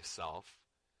kill myself,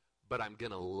 but I'm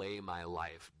going to lay my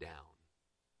life down.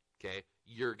 Okay?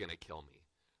 You're going to kill me,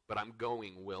 but I'm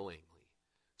going willingly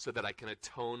so that I can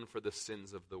atone for the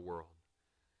sins of the world.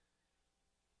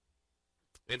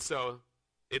 And so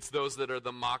it's those that are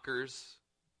the mockers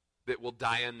that will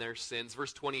die in their sins.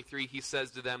 Verse 23, he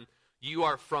says to them, you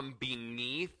are from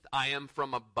beneath, I am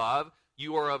from above.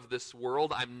 You are of this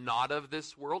world, I'm not of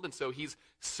this world. And so he's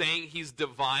saying he's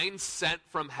divine, sent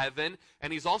from heaven,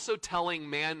 and he's also telling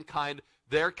mankind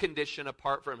their condition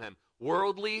apart from him.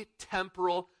 Worldly,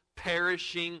 temporal,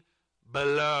 perishing,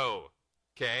 below.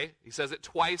 Okay? He says it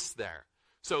twice there.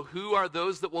 So who are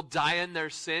those that will die in their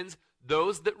sins?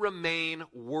 Those that remain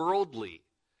worldly.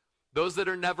 Those that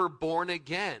are never born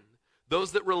again.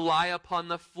 Those that rely upon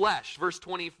the flesh. Verse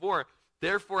 24,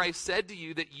 therefore I said to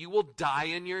you that you will die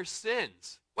in your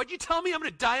sins. Why'd you tell me I'm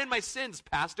going to die in my sins,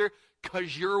 Pastor?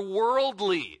 Because you're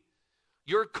worldly.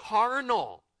 You're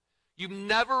carnal. You've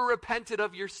never repented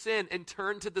of your sin and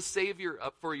turned to the Savior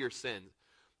for your sins.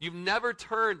 You've never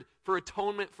turned for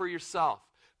atonement for yourself.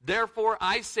 Therefore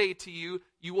I say to you,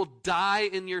 you will die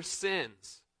in your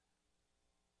sins.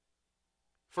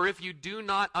 For if you do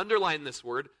not, underline this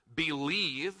word,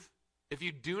 believe, if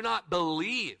you do not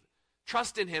believe,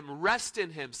 trust in him, rest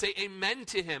in him, say amen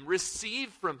to him, receive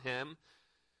from him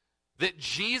that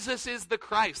Jesus is the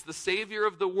Christ, the Savior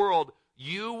of the world,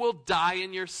 you will die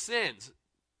in your sins.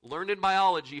 Learned in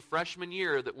biology freshman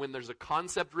year that when there's a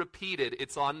concept repeated,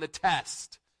 it's on the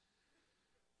test.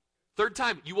 Third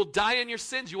time, you will die in your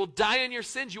sins, you will die in your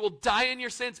sins, you will die in your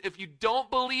sins if you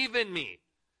don't believe in me.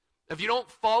 If you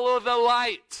don't follow the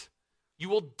light, you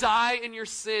will die in your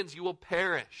sins, you will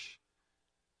perish.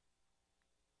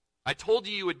 I told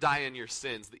you would die in your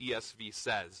sins, the ESV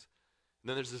says. And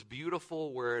then there's this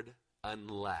beautiful word,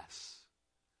 unless.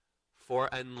 For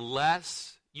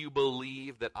unless you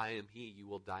believe that I am he, you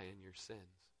will die in your sins.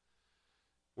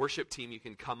 Worship team, you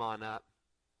can come on up.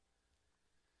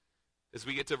 As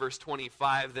we get to verse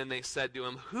 25, then they said to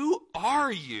him, who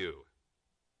are you?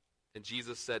 And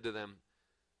Jesus said to them,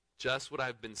 just what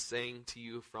I've been saying to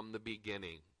you from the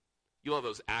beginning. You know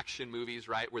those action movies,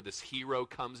 right, where this hero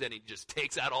comes in and he just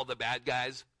takes out all the bad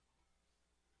guys?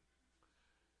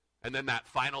 And then that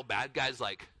final bad guy's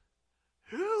like,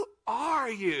 who are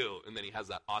you? And then he has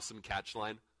that awesome catch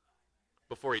line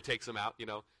before he takes him out,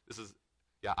 This is,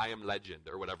 I am legend,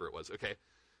 or whatever it was, okay?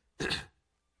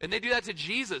 And they do that to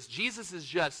Jesus. Jesus is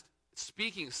just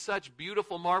speaking such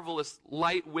beautiful, marvelous,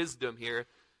 light wisdom here.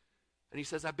 And he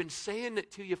says, I've been saying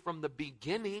it to you from the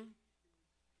beginning.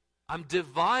 I'm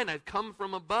divine. I've come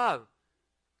from above.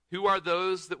 Who are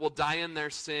those that will die in their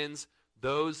sins?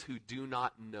 Those who do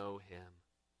not know him.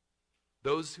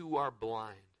 Those who are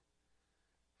blind.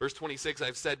 Verse 26,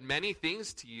 I've said many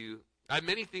things to you. I have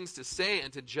many things to say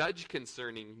and to judge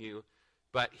concerning you.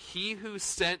 But he who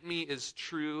sent me is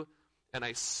true, and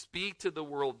I speak to the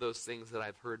world those things that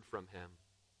I've heard from him.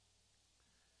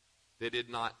 They did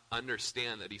not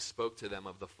understand that he spoke to them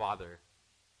of the Father.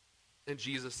 And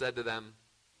Jesus said to them,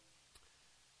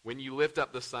 when you lift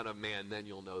up the Son of Man, then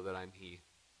you'll know that I'm he.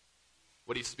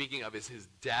 What he's speaking of is his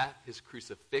death, his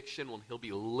crucifixion, when he'll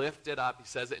be lifted up. He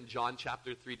says it in John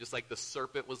chapter 3, just like the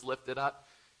serpent was lifted up.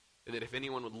 And that if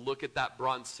anyone would look at that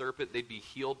bronze serpent, they'd be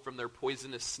healed from their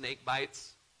poisonous snake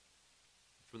bites.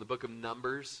 From the book of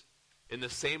Numbers. In the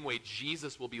same way,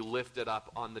 Jesus will be lifted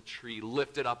up on the tree,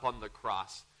 lifted up on the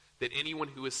cross. That anyone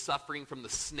who is suffering from the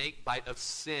snake bite of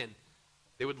sin,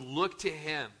 they would look to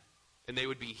him and they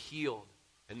would be healed.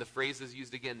 And the phrase is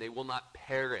used again, they will not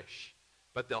perish,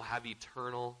 but they'll have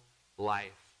eternal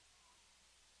life.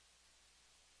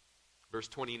 Verse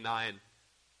 29,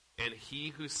 and he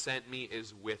who sent me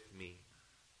is with me.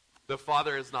 The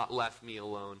Father has not left me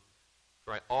alone,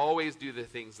 for I always do the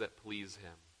things that please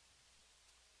him.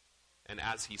 And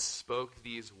as he spoke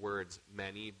these words,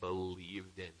 many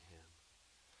believed in him.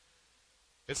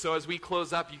 And so as we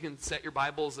close up, you can set your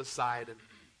Bibles aside. And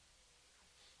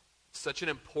such an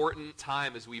important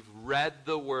time as we've read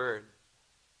the Word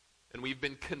and we've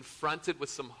been confronted with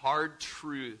some hard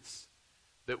truths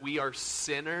that we are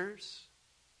sinners,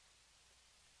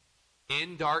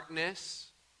 in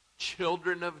darkness,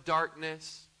 children of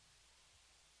darkness.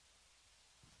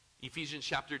 Ephesians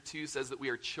chapter 2 says that we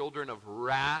are children of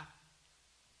wrath.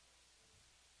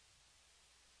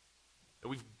 And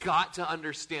we've got to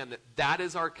understand that that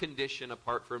is our condition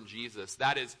apart from Jesus.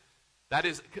 That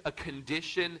is a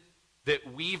condition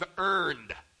that we've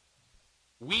earned.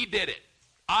 We did it.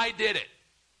 I did it.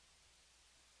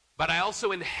 But I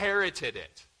also inherited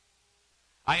it.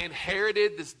 I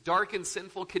inherited this dark and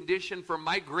sinful condition from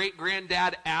my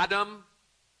great-granddad Adam.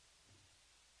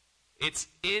 It's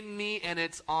in me and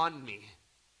it's on me.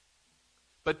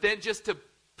 But then just to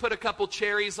put a couple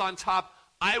cherries on top,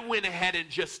 I went ahead and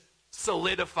just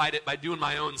solidified it by doing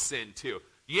my own sin too.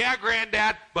 Yeah,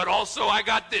 Granddad, but also I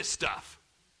got this stuff.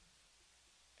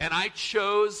 And I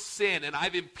chose sin, and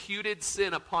I've imputed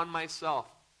sin upon myself.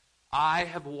 I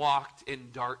have walked in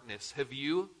darkness. Have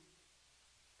you?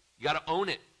 You got to own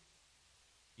it.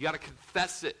 You got to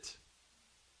confess it.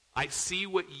 I see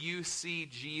what you see,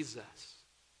 Jesus.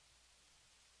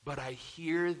 But I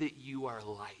hear that you are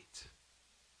light.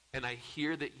 And I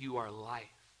hear that you are life.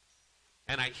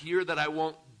 And I hear that I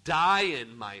won't die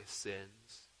in my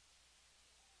sins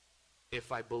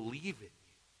if I believe in you.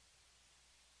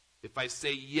 If I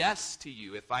say yes to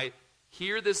you. If I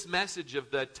hear this message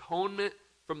of the atonement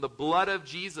from the blood of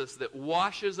Jesus that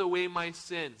washes away my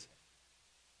sins,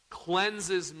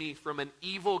 cleanses me from an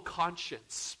evil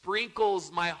conscience,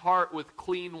 sprinkles my heart with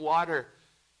clean water,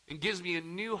 and gives me a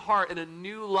new heart and a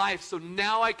new life, so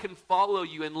now I can follow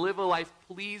you and live a life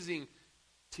pleasing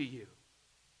to you.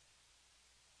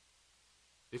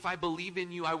 If I believe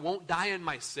in you, I won't die in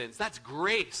my sins. That's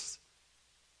grace.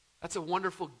 That's a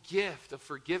wonderful gift of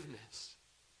forgiveness.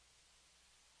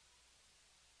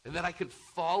 And that I can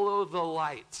follow the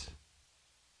light.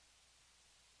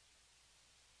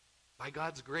 by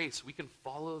God's grace, we can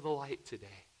follow the light today.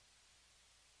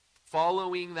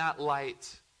 Following that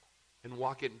light and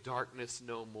walk in darkness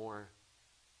no more.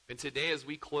 And today as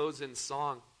we close in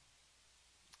song,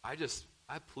 I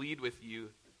plead with you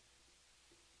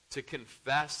to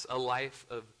confess a life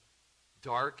of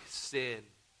dark sin,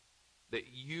 that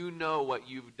you know what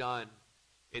you've done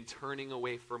in turning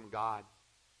away from God.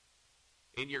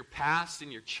 In your past,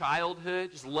 in your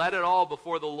childhood, just let it all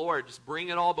before the Lord. Just bring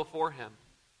it all before Him.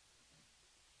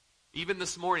 Even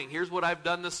this morning, here's what I've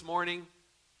done this morning.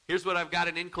 Here's what I've got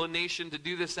an inclination to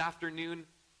do this afternoon.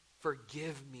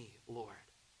 Forgive me, Lord.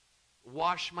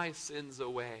 Wash my sins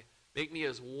away. Make me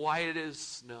as white as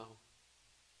snow.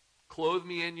 Clothe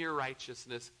me in your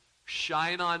righteousness.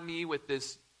 Shine on me with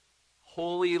this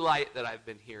holy light that I've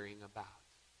been hearing about.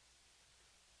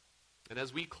 And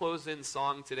as we close in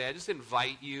song today, I just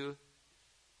invite you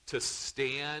to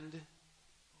stand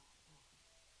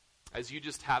as you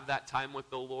just have that time with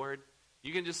the Lord.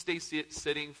 You can just stay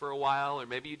sitting for a while, or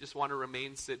maybe you just want to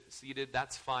remain seated.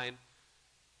 That's fine.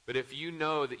 But if you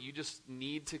know that you just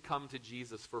need to come to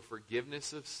Jesus for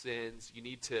forgiveness of sins, you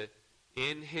need to,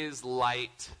 in His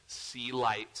light, see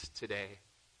light today.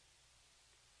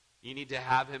 You need to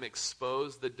have Him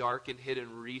expose the dark and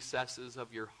hidden recesses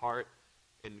of your heart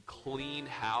and clean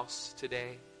house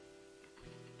today.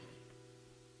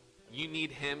 You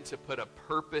need Him to put a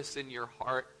purpose in your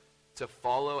heart to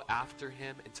follow after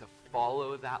Him and to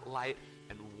follow that light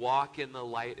and walk in the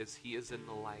light as He is in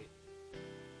the light.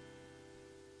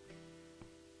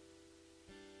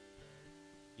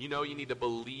 You know you need to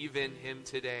believe in Him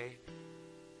today,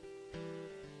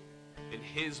 in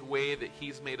His way that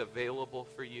He's made available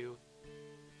for you.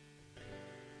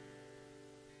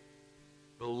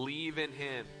 Believe in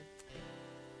Him,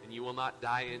 and you will not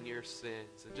die in your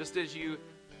sins. And just as you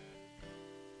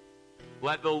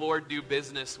let the Lord do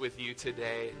business with you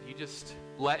today, you just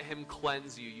let Him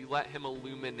cleanse you. You let Him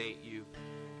illuminate you.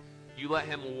 You let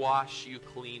Him wash you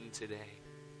clean today.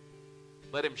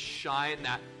 Let Him shine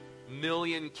that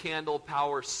million candle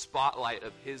power spotlight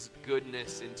of His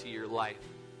goodness into your life.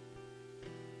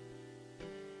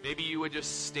 Maybe you would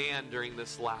just stand during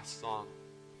this last song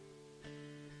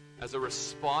as a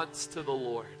response to the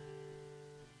Lord.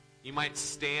 You might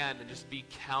stand and just be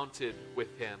counted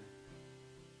with Him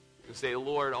and say,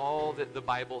 Lord, all that the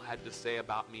Bible had to say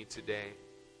about me today,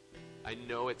 I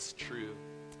know it's true.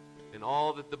 And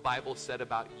all that the Bible said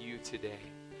about you today,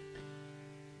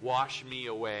 wash me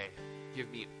away. Give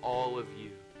me all of you.